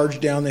they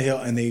charged down the hill,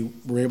 and they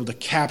were able to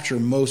capture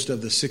most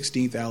of the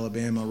 16th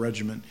Alabama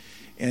Regiment.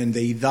 And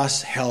they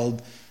thus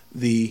held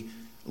the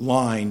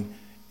line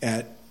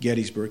at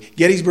Gettysburg.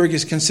 Gettysburg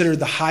is considered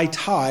the high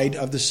tide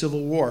of the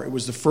Civil War. It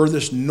was the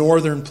furthest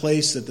northern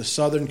place that the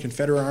Southern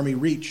Confederate Army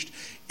reached.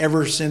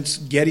 Ever since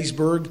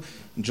Gettysburg,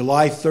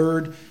 July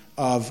 3rd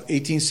of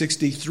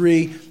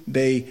 1863,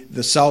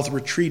 the South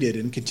retreated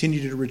and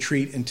continued to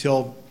retreat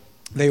until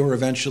they were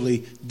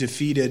eventually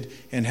defeated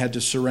and had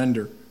to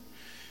surrender.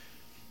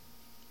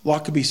 A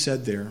lot could be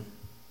said there.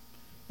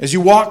 As you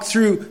walk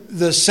through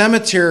the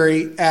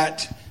cemetery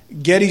at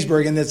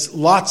Gettysburg, and it's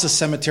lots of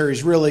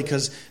cemeteries really,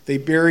 because they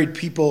buried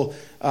people,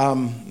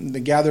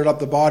 they gathered up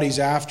the bodies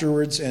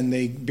afterwards and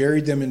they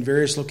buried them in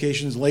various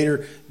locations,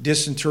 later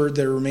disinterred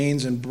their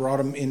remains and brought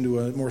them into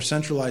a more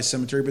centralized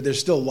cemetery, but there's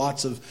still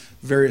lots of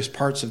various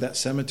parts of that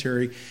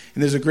cemetery.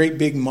 And there's a great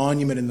big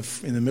monument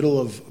in the middle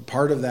of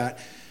part of that,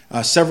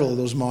 several of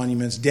those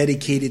monuments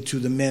dedicated to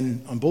the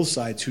men on both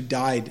sides who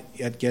died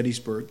at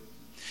Gettysburg.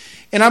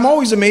 And I'm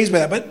always amazed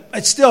by that,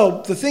 but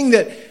still, the thing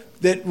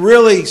that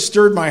really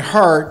stirred my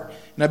heart,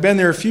 and I've been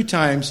there a few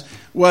times,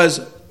 was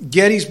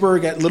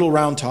Gettysburg at Little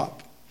Round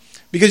Top.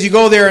 Because you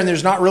go there and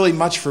there's not really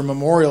much for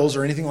memorials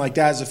or anything like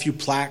that. There's a few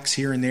plaques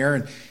here and there,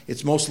 and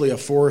it's mostly a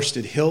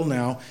forested hill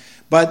now.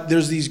 But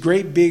there's these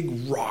great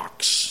big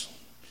rocks.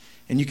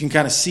 And you can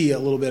kind of see a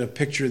little bit of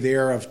picture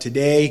there of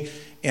today,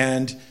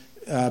 and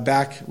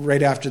back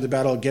right after the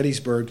Battle of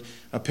Gettysburg,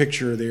 a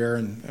picture there.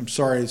 And I'm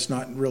sorry it's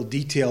not real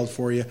detailed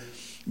for you.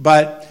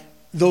 But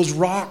those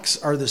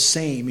rocks are the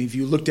same. If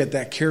you looked at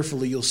that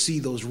carefully, you'll see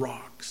those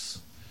rocks.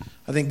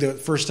 I think the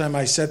first time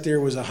I sat there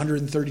was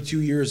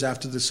 132 years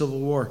after the Civil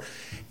War,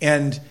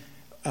 and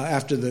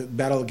after the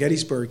Battle of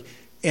Gettysburg.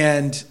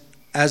 And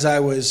as I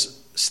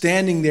was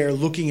standing there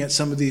looking at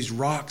some of these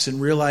rocks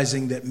and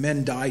realizing that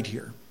men died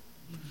here,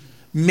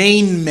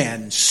 Maine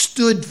men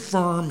stood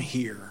firm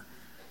here,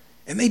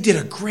 and they did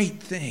a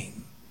great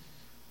thing.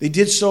 They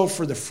did so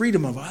for the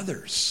freedom of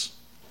others.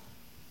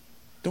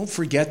 Don't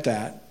forget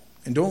that.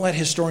 And don't let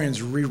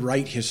historians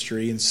rewrite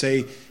history and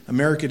say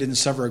America didn't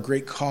suffer a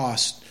great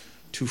cost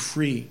to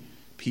free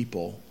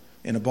people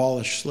and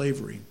abolish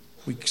slavery.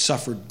 We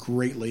suffered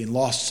greatly and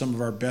lost some of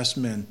our best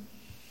men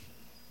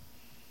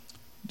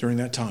during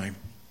that time.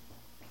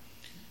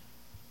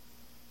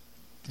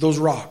 Those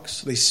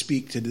rocks, they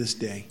speak to this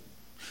day.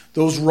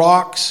 Those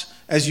rocks,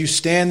 as you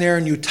stand there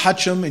and you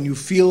touch them and you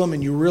feel them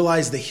and you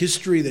realize the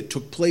history that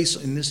took place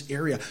in this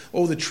area.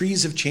 Oh, the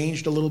trees have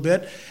changed a little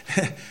bit,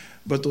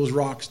 but those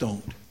rocks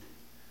don't.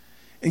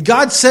 And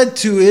God said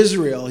to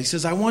Israel, he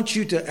says, I want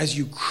you to, as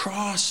you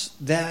cross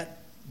that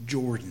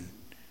Jordan,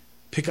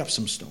 pick up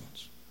some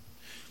stones.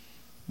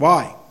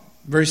 Why?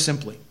 Very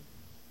simply.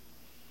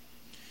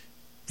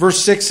 Verse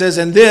 6 says,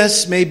 and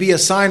this may be a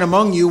sign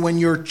among you when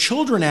your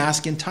children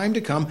ask in time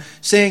to come,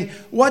 saying,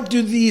 what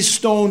do these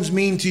stones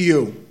mean to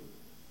you?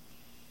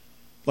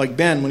 Like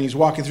Ben when he's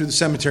walking through the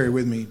cemetery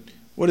with me.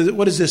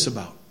 What is this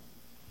about?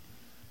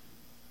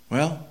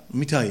 Well, let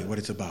me tell you what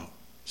it's about.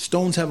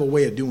 Stones have a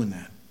way of doing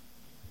that.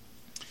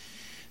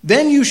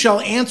 Then you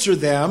shall answer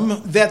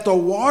them that the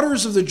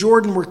waters of the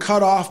Jordan were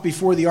cut off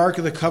before the ark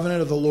of the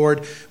covenant of the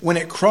Lord when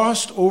it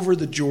crossed over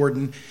the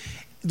Jordan.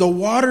 The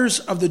waters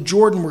of the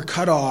Jordan were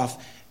cut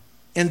off,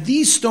 and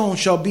these stones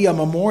shall be a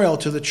memorial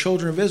to the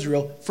children of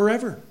Israel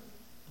forever.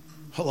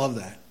 I love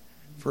that.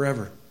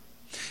 Forever.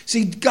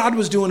 See, God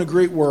was doing a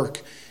great work,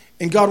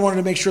 and God wanted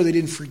to make sure they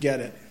didn't forget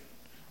it.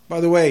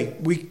 By the way,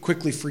 we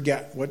quickly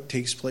forget what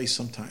takes place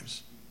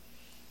sometimes.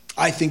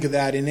 I think of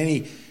that in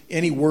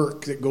any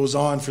work that goes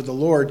on for the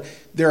Lord.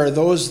 There are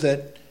those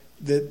that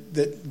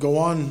go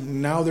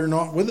on, now they're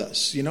not with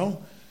us, you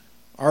know.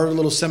 Our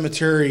little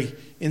cemetery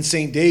in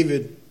St.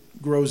 David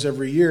grows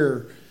every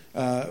year,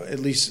 at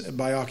least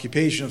by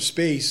occupation of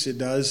space it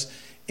does.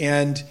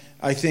 And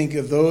I think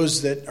of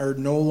those that are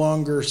no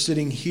longer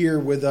sitting here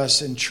with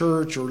us in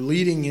church or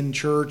leading in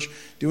church,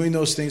 doing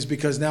those things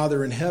because now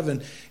they're in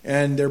heaven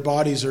and their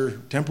bodies are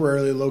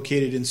temporarily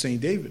located in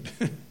St. David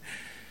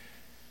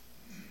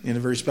in a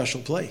very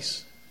special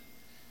place.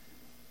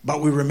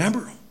 But we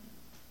remember them.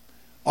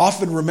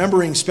 Often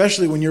remembering,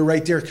 especially when you're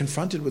right there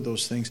confronted with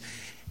those things.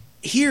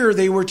 Here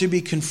they were to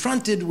be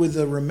confronted with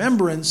the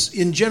remembrance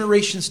in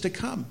generations to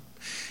come.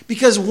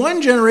 Because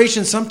one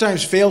generation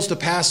sometimes fails to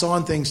pass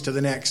on things to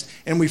the next,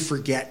 and we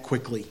forget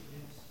quickly.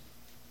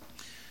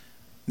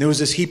 There was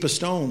this heap of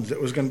stones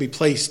that was going to be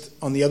placed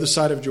on the other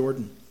side of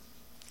Jordan.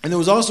 And there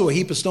was also a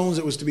heap of stones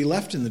that was to be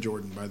left in the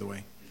Jordan, by the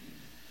way.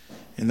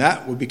 And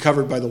that would be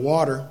covered by the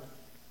water.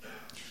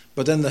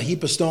 But then the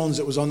heap of stones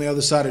that was on the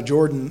other side of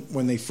Jordan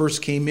when they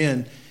first came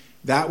in,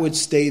 that would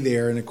stay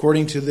there. And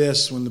according to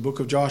this, when the book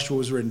of Joshua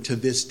was written, to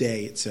this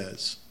day it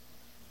says.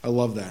 I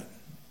love that.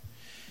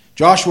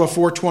 Joshua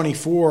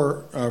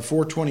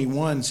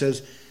 4:21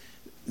 says,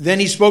 then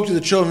he spoke to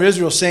the children of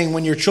Israel, saying,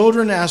 when your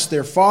children ask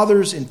their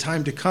fathers in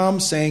time to come,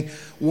 saying,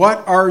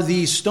 what are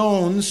these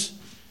stones?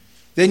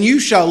 Then you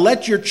shall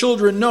let your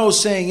children know,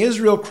 saying,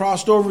 Israel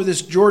crossed over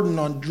this Jordan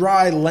on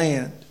dry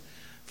land.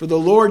 For the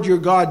Lord your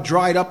God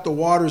dried up the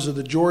waters of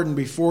the Jordan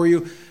before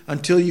you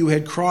until you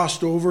had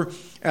crossed over,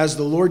 as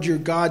the Lord your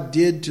God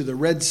did to the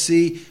Red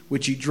Sea,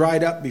 which he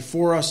dried up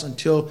before us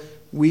until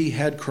we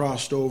had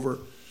crossed over.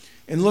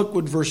 And look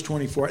what verse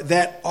 24,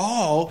 that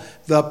all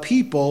the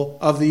people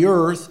of the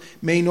earth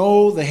may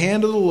know the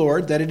hand of the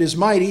Lord, that it is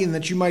mighty, and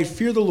that you might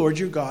fear the Lord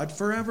your God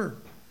forever.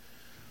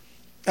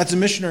 That's a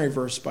missionary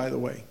verse, by the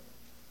way.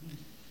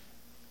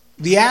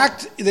 The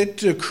act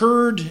that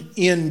occurred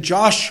in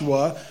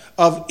Joshua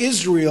of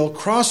Israel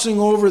crossing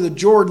over the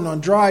Jordan on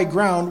dry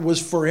ground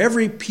was for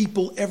every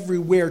people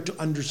everywhere to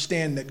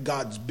understand that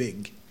God's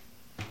big.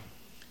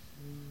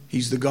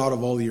 He's the God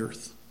of all the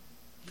earth.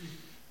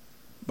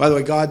 By the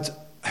way, God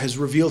has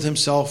revealed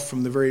himself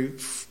from the very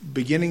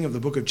beginning of the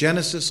book of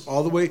Genesis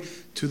all the way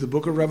to the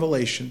book of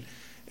Revelation,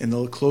 in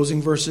the closing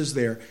verses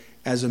there,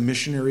 as a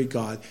missionary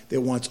God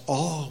that wants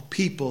all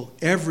people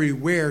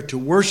everywhere to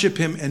worship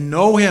him and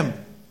know him.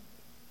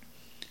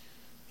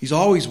 He's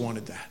always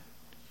wanted that.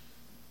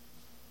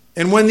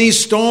 And when these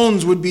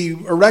stones would be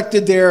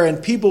erected there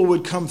and people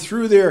would come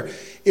through there,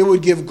 it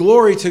would give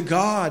glory to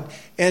God.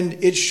 And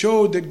it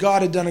showed that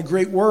God had done a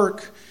great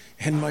work.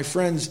 And my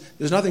friends,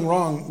 there's nothing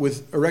wrong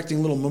with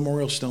erecting little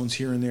memorial stones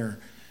here and there.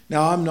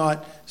 Now, I'm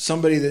not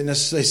somebody that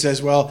necessarily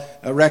says, well,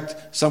 erect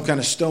some kind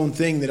of stone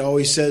thing that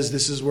always says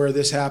this is where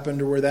this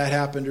happened or where that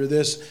happened or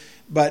this.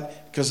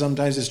 But because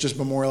sometimes it's just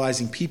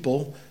memorializing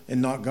people and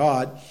not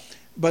God.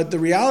 But the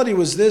reality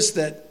was this,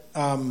 that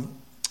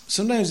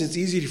sometimes it's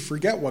easy to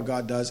forget what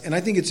God does. And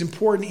I think it's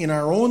important in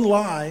our own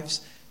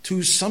lives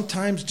to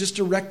sometimes just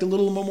erect a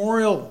little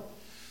memorial.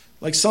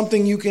 Like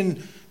something you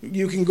can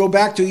go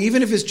back to,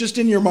 even if it's just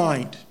in your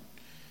mind.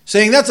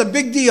 Saying that's a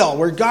big deal,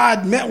 where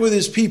God met with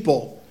his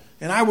people.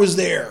 And I was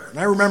there, and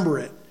I remember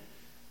it.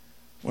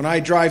 When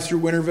I drive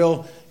through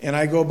Winterville, and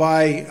I go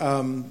by,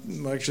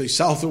 actually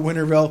south of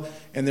Winterville,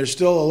 and there's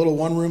still a little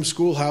one-room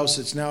schoolhouse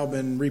that's now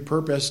been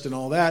repurposed and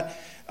all that,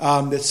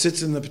 that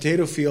sits in the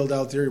potato field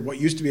out there, what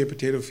used to be a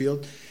potato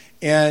field.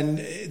 And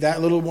that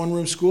little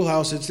one-room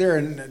schoolhouse, it's there,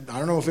 and I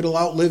don't know if it'll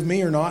outlive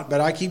me or not,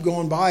 but I keep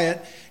going by it.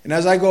 And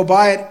as I go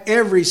by it,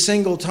 every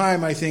single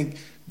time I think,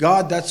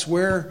 God, that's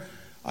where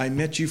I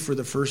met you for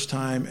the first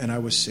time, and I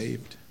was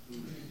saved.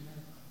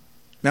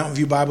 Mountain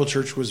View Bible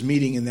Church was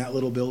meeting in that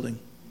little building.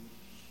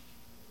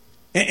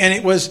 And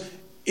it was,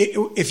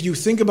 if you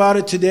think about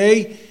it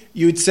today,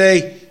 you would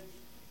say,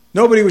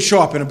 nobody would show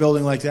up in a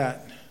building like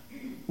that.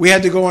 We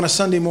had to go on a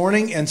Sunday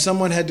morning, and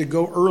someone had to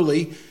go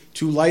early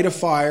to light a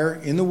fire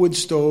in the wood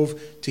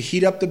stove to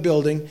heat up the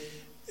building,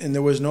 and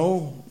there was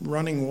no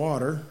running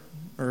water,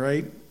 all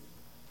right?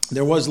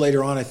 There was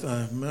later on,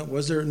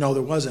 was there? No,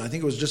 there wasn't. I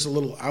think it was just a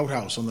little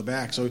outhouse on the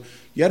back. So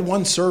you had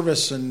one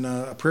service and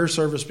a prayer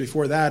service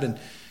before that, and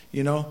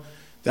you know,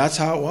 that's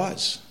how it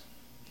was.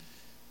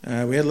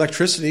 We had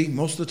electricity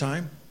most of the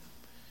time.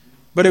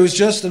 But it was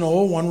just an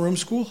old one-room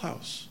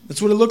schoolhouse.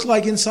 That's what it looked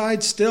like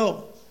inside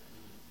still.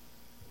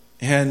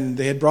 And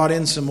they had brought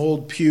in some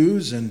old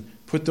pews and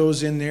put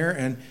those in there.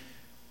 And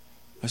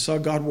I saw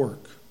God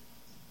work.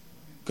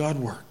 God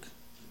work.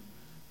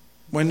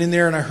 Went in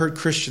there and I heard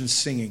Christians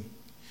singing.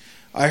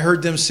 I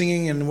heard them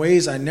singing in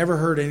ways I never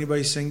heard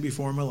anybody sing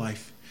before in my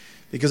life.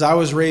 Because I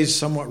was raised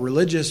somewhat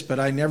religious, but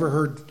I never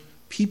heard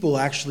people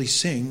actually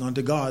sing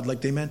unto God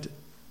like they meant it.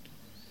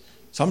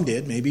 Some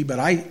did, maybe, but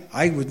I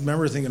would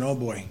remember thinking, oh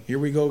boy, here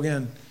we go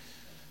again.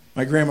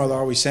 My grandmother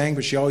always sang,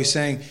 but she always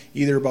sang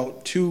either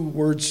about 2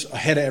 words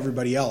ahead of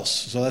everybody else.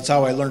 So that's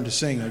how I learned to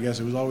sing, I guess.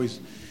 It was always...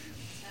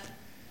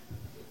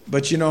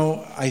 But you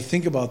know, I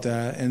think about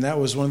that, and that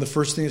was one of the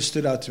first things that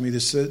stood out to me,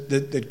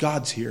 that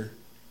God's here.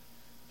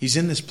 He's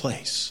in this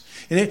place.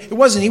 And he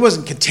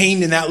wasn't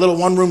contained in that little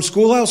one-room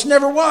schoolhouse.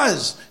 Never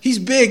was. He's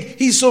big.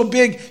 He's so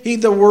big.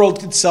 The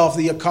world itself,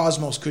 the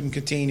cosmos couldn't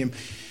contain him.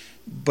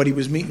 But he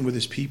was meeting with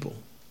his people.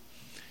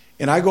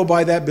 And I go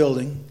by that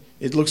building.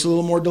 It looks a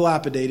little more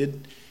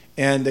dilapidated.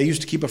 And they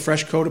used to keep a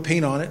fresh coat of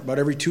paint on it. About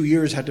every 2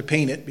 years had to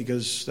paint it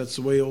because that's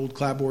the way old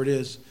clapboard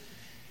is.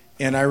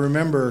 And I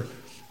remember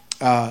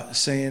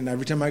saying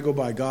every time I go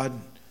by, God,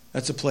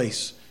 that's a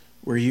place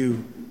where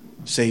you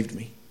saved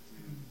me.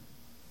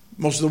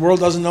 Most of the world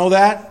doesn't know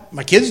that.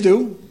 My kids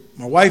do.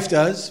 My wife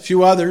does. A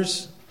few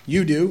others.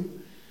 You do.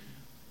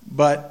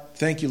 But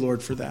thank you,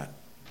 Lord, for that.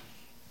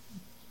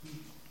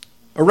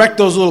 Erect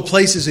those little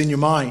places in your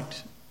mind.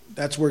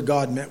 That's where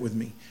God met with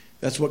me.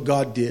 That's what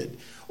God did.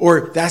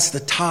 Or that's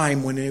the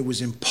time when it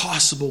was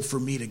impossible for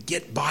me to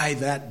get by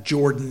that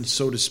Jordan,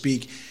 so to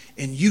speak.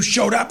 And you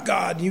showed up,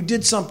 God. You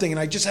did something, and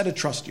I just had to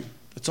trust you.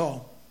 That's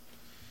all.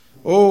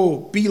 Oh,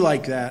 be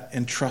like that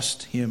and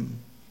trust him.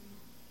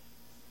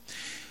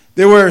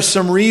 There were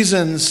some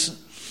reasons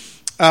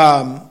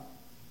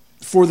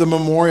for the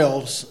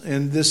memorials.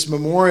 And this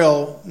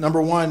memorial,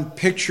 number one,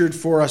 pictured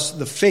for us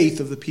the faith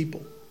of the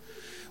people.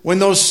 When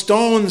those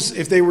stones,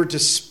 if they were to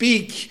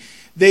speak,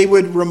 they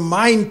would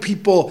remind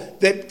people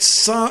that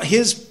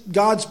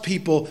God's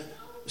people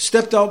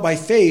stepped out by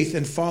faith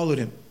and followed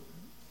him.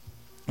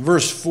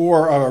 Verse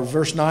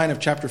 9 of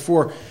chapter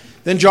 4.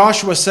 Then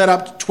Joshua set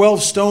up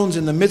 12 stones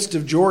in the midst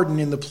of Jordan,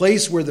 in the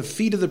place where the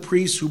feet of the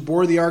priests who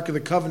bore the Ark of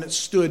the Covenant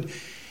stood.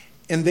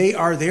 And they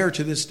are there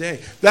to this day.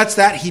 That's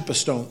that heap of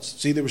stones.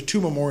 See, there was 2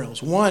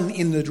 memorials. One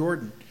in the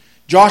Jordan.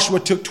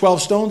 Joshua took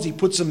 12 stones. He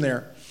puts them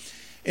there.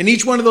 And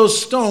each one of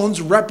those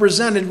stones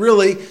represented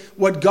really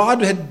what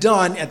God had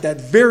done at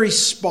that very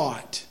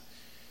spot.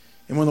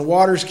 And when the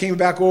waters came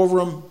back over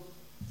them,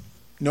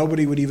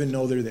 nobody would even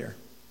know they're there.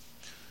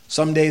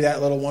 Someday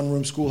that little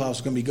one-room schoolhouse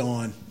is going to be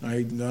gone.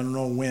 I don't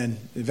know when.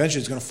 Eventually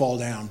it's going to fall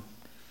down.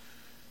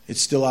 It's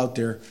still out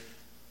there.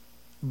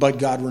 But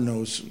God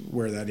knows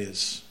where that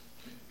is.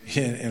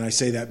 And I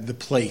say that, the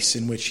place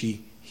in which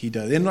he he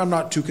does. And I'm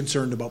not too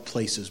concerned about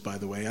places, by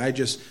the way. I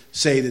just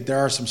say that there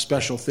are some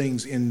special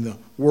things in the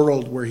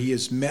world where he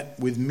has met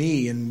with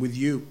me and with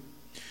you.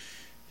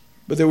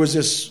 But there was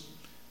this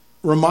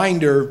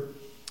reminder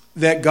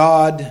that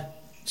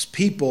God's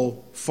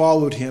people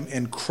followed him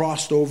and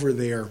crossed over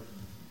there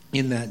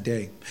in that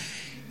day.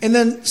 And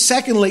then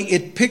secondly,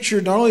 it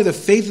pictured not only the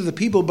faith of the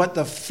people, but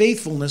the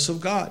faithfulness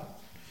of God.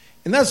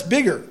 And that's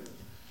bigger.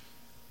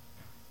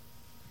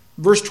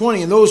 Verse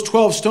 20, and those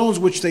 12 stones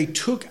which they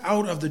took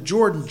out of the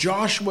Jordan,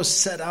 Joshua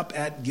set up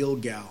at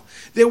Gilgal.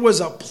 There was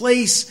a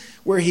place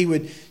where he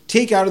would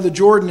take out of the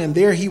Jordan, and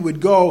there he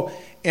would go,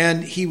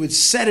 and he would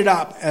set it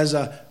up as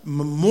a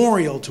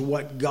memorial to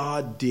what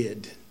God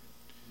did.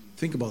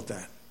 Think about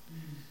that.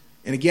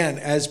 And again,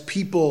 as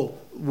people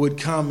would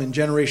come in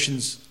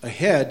generations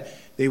ahead,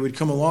 they would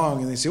come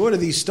along and they say, what do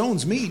these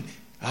stones mean?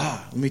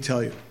 Let me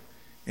tell you.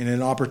 And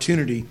an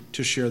opportunity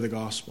to share the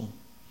gospel.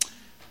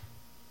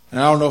 And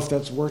I don't know if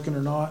that's working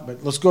or not,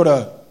 but let's go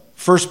to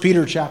 1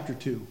 Peter chapter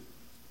 2.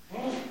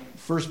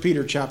 1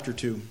 Peter chapter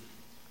 2.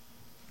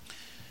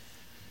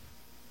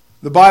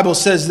 The Bible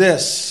says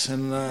this,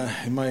 and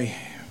I'm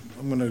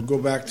going to go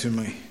back to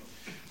my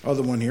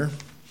other one here.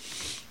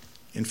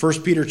 In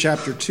 1 Peter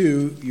chapter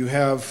 2, you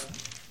have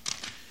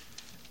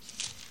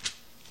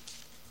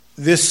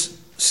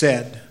this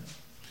said,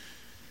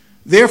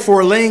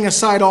 therefore, laying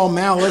aside all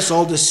malice,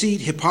 all deceit,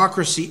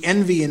 hypocrisy,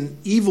 envy, and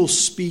evil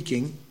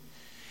speaking,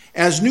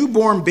 as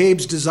newborn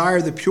babes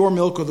desire the pure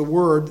milk of the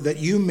word, that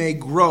you may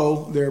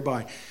grow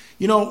thereby.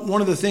 You know,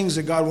 one of the things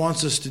that God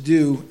wants us to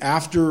do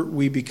after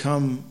we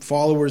become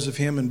followers of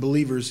him and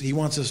believers, he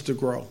wants us to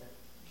grow.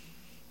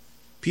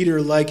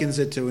 Peter likens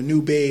it to a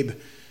new babe,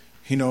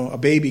 a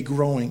baby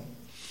growing.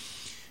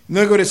 And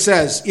look what it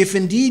says, if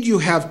indeed you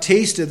have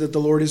tasted that the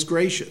Lord is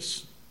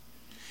gracious,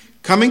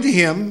 coming to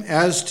him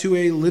as to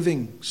a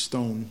living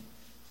stone,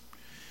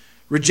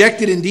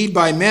 rejected indeed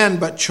by men,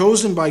 but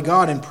chosen by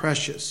God and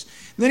precious.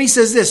 And then he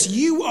says this,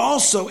 you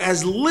also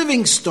as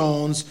living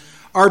stones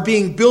are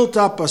being built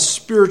up a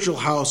spiritual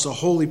house, a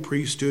holy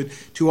priesthood,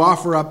 to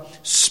offer up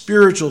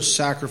spiritual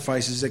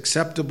sacrifices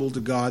acceptable to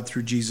God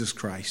through Jesus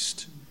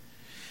Christ.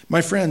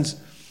 My friends,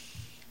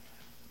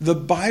 the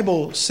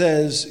Bible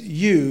says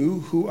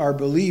you who are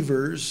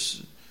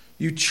believers,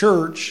 you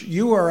church,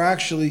 you are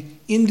actually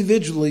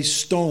individually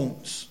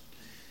stones,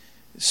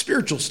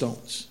 spiritual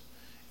stones,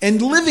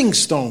 and living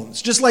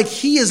stones, just like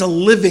he is a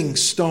living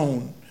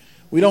stone.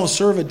 We don't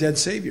serve a dead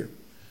Savior.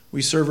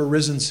 We serve a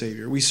risen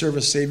Savior. We serve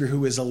a Savior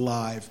who is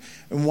alive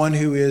and one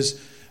who is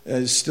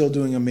still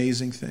doing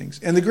amazing things.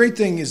 And the great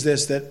thing is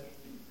this, that,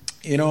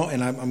 and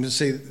I'm going to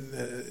say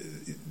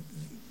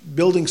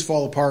buildings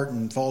fall apart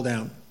and fall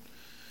down.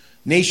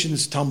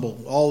 Nations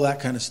tumble, all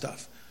that kind of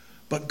stuff.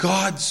 But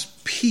God's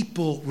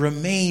people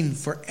remain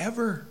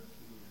forever.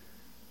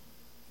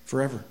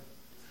 Forever.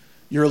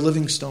 You're a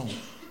living stone.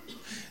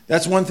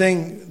 That's one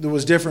thing that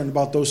was different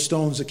about those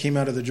stones that came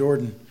out of the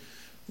Jordan.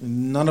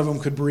 None of them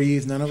could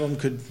breathe. None of them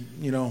could,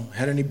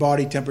 had any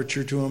body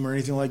temperature to them or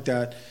anything like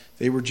that.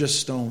 They were just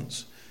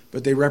stones.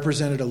 But they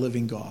represented a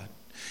living God.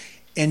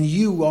 And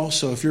you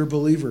also, if you're a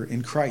believer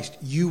in Christ,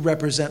 you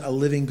represent a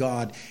living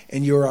God.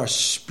 And you're our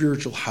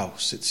spiritual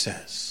house, it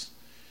says.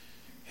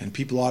 And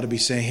people ought to be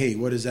saying, hey,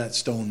 what does that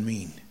stone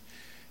mean?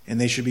 And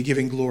they should be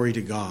giving glory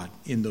to God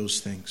in those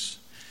things.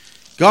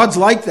 God's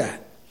like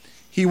that.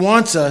 He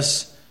wants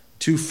us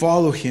to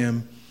follow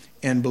him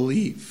and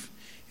believe.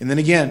 And then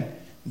again,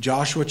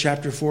 Joshua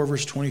chapter 4,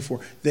 verse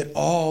 24, that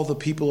all the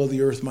people of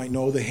the earth might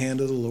know the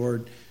hand of the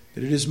Lord,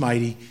 that it is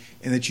mighty,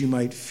 and that you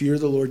might fear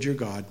the Lord your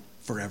God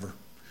forever.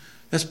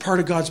 That's part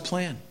of God's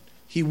plan.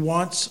 He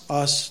wants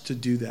us to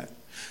do that.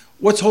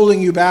 What's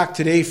holding you back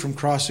today from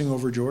crossing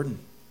over Jordan?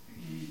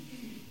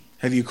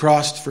 Have you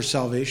crossed for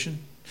salvation?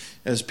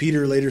 As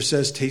Peter later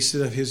says,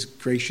 tasted of his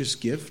gracious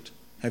gift.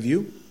 Have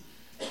you?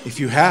 If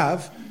you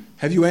have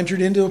you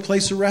entered into a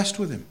place of rest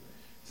with him?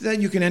 That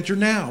you can enter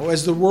now.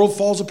 As the world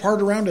falls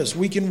apart around us,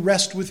 we can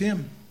rest with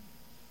him.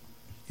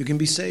 You can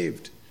be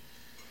saved.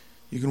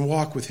 You can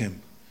walk with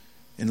him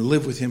and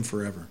live with him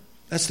forever.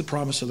 That's the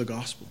promise of the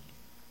gospel.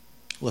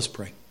 Let's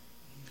pray.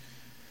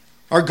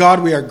 Our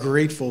God, we are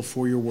grateful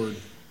for your word.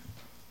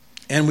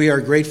 And we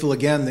are grateful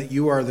again that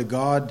you are the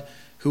God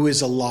who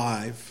is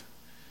alive.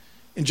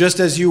 And just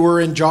as you were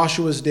in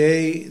Joshua's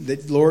day,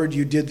 that, Lord,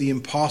 you did the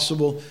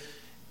impossible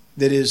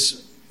that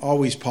is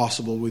always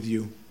possible with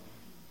you.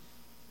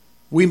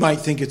 We might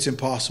think it's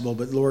impossible,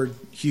 but Lord,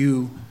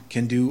 you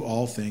can do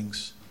all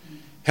things.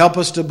 Help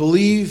us to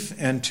believe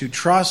and to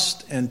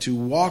trust and to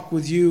walk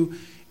with you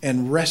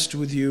and rest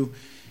with you.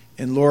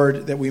 And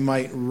Lord, that we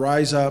might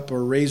rise up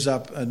or raise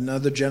up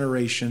another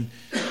generation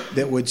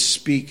that would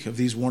speak of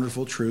these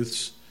wonderful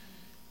truths,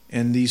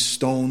 and these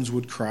stones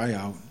would cry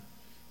out.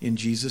 In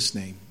Jesus'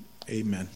 name, amen.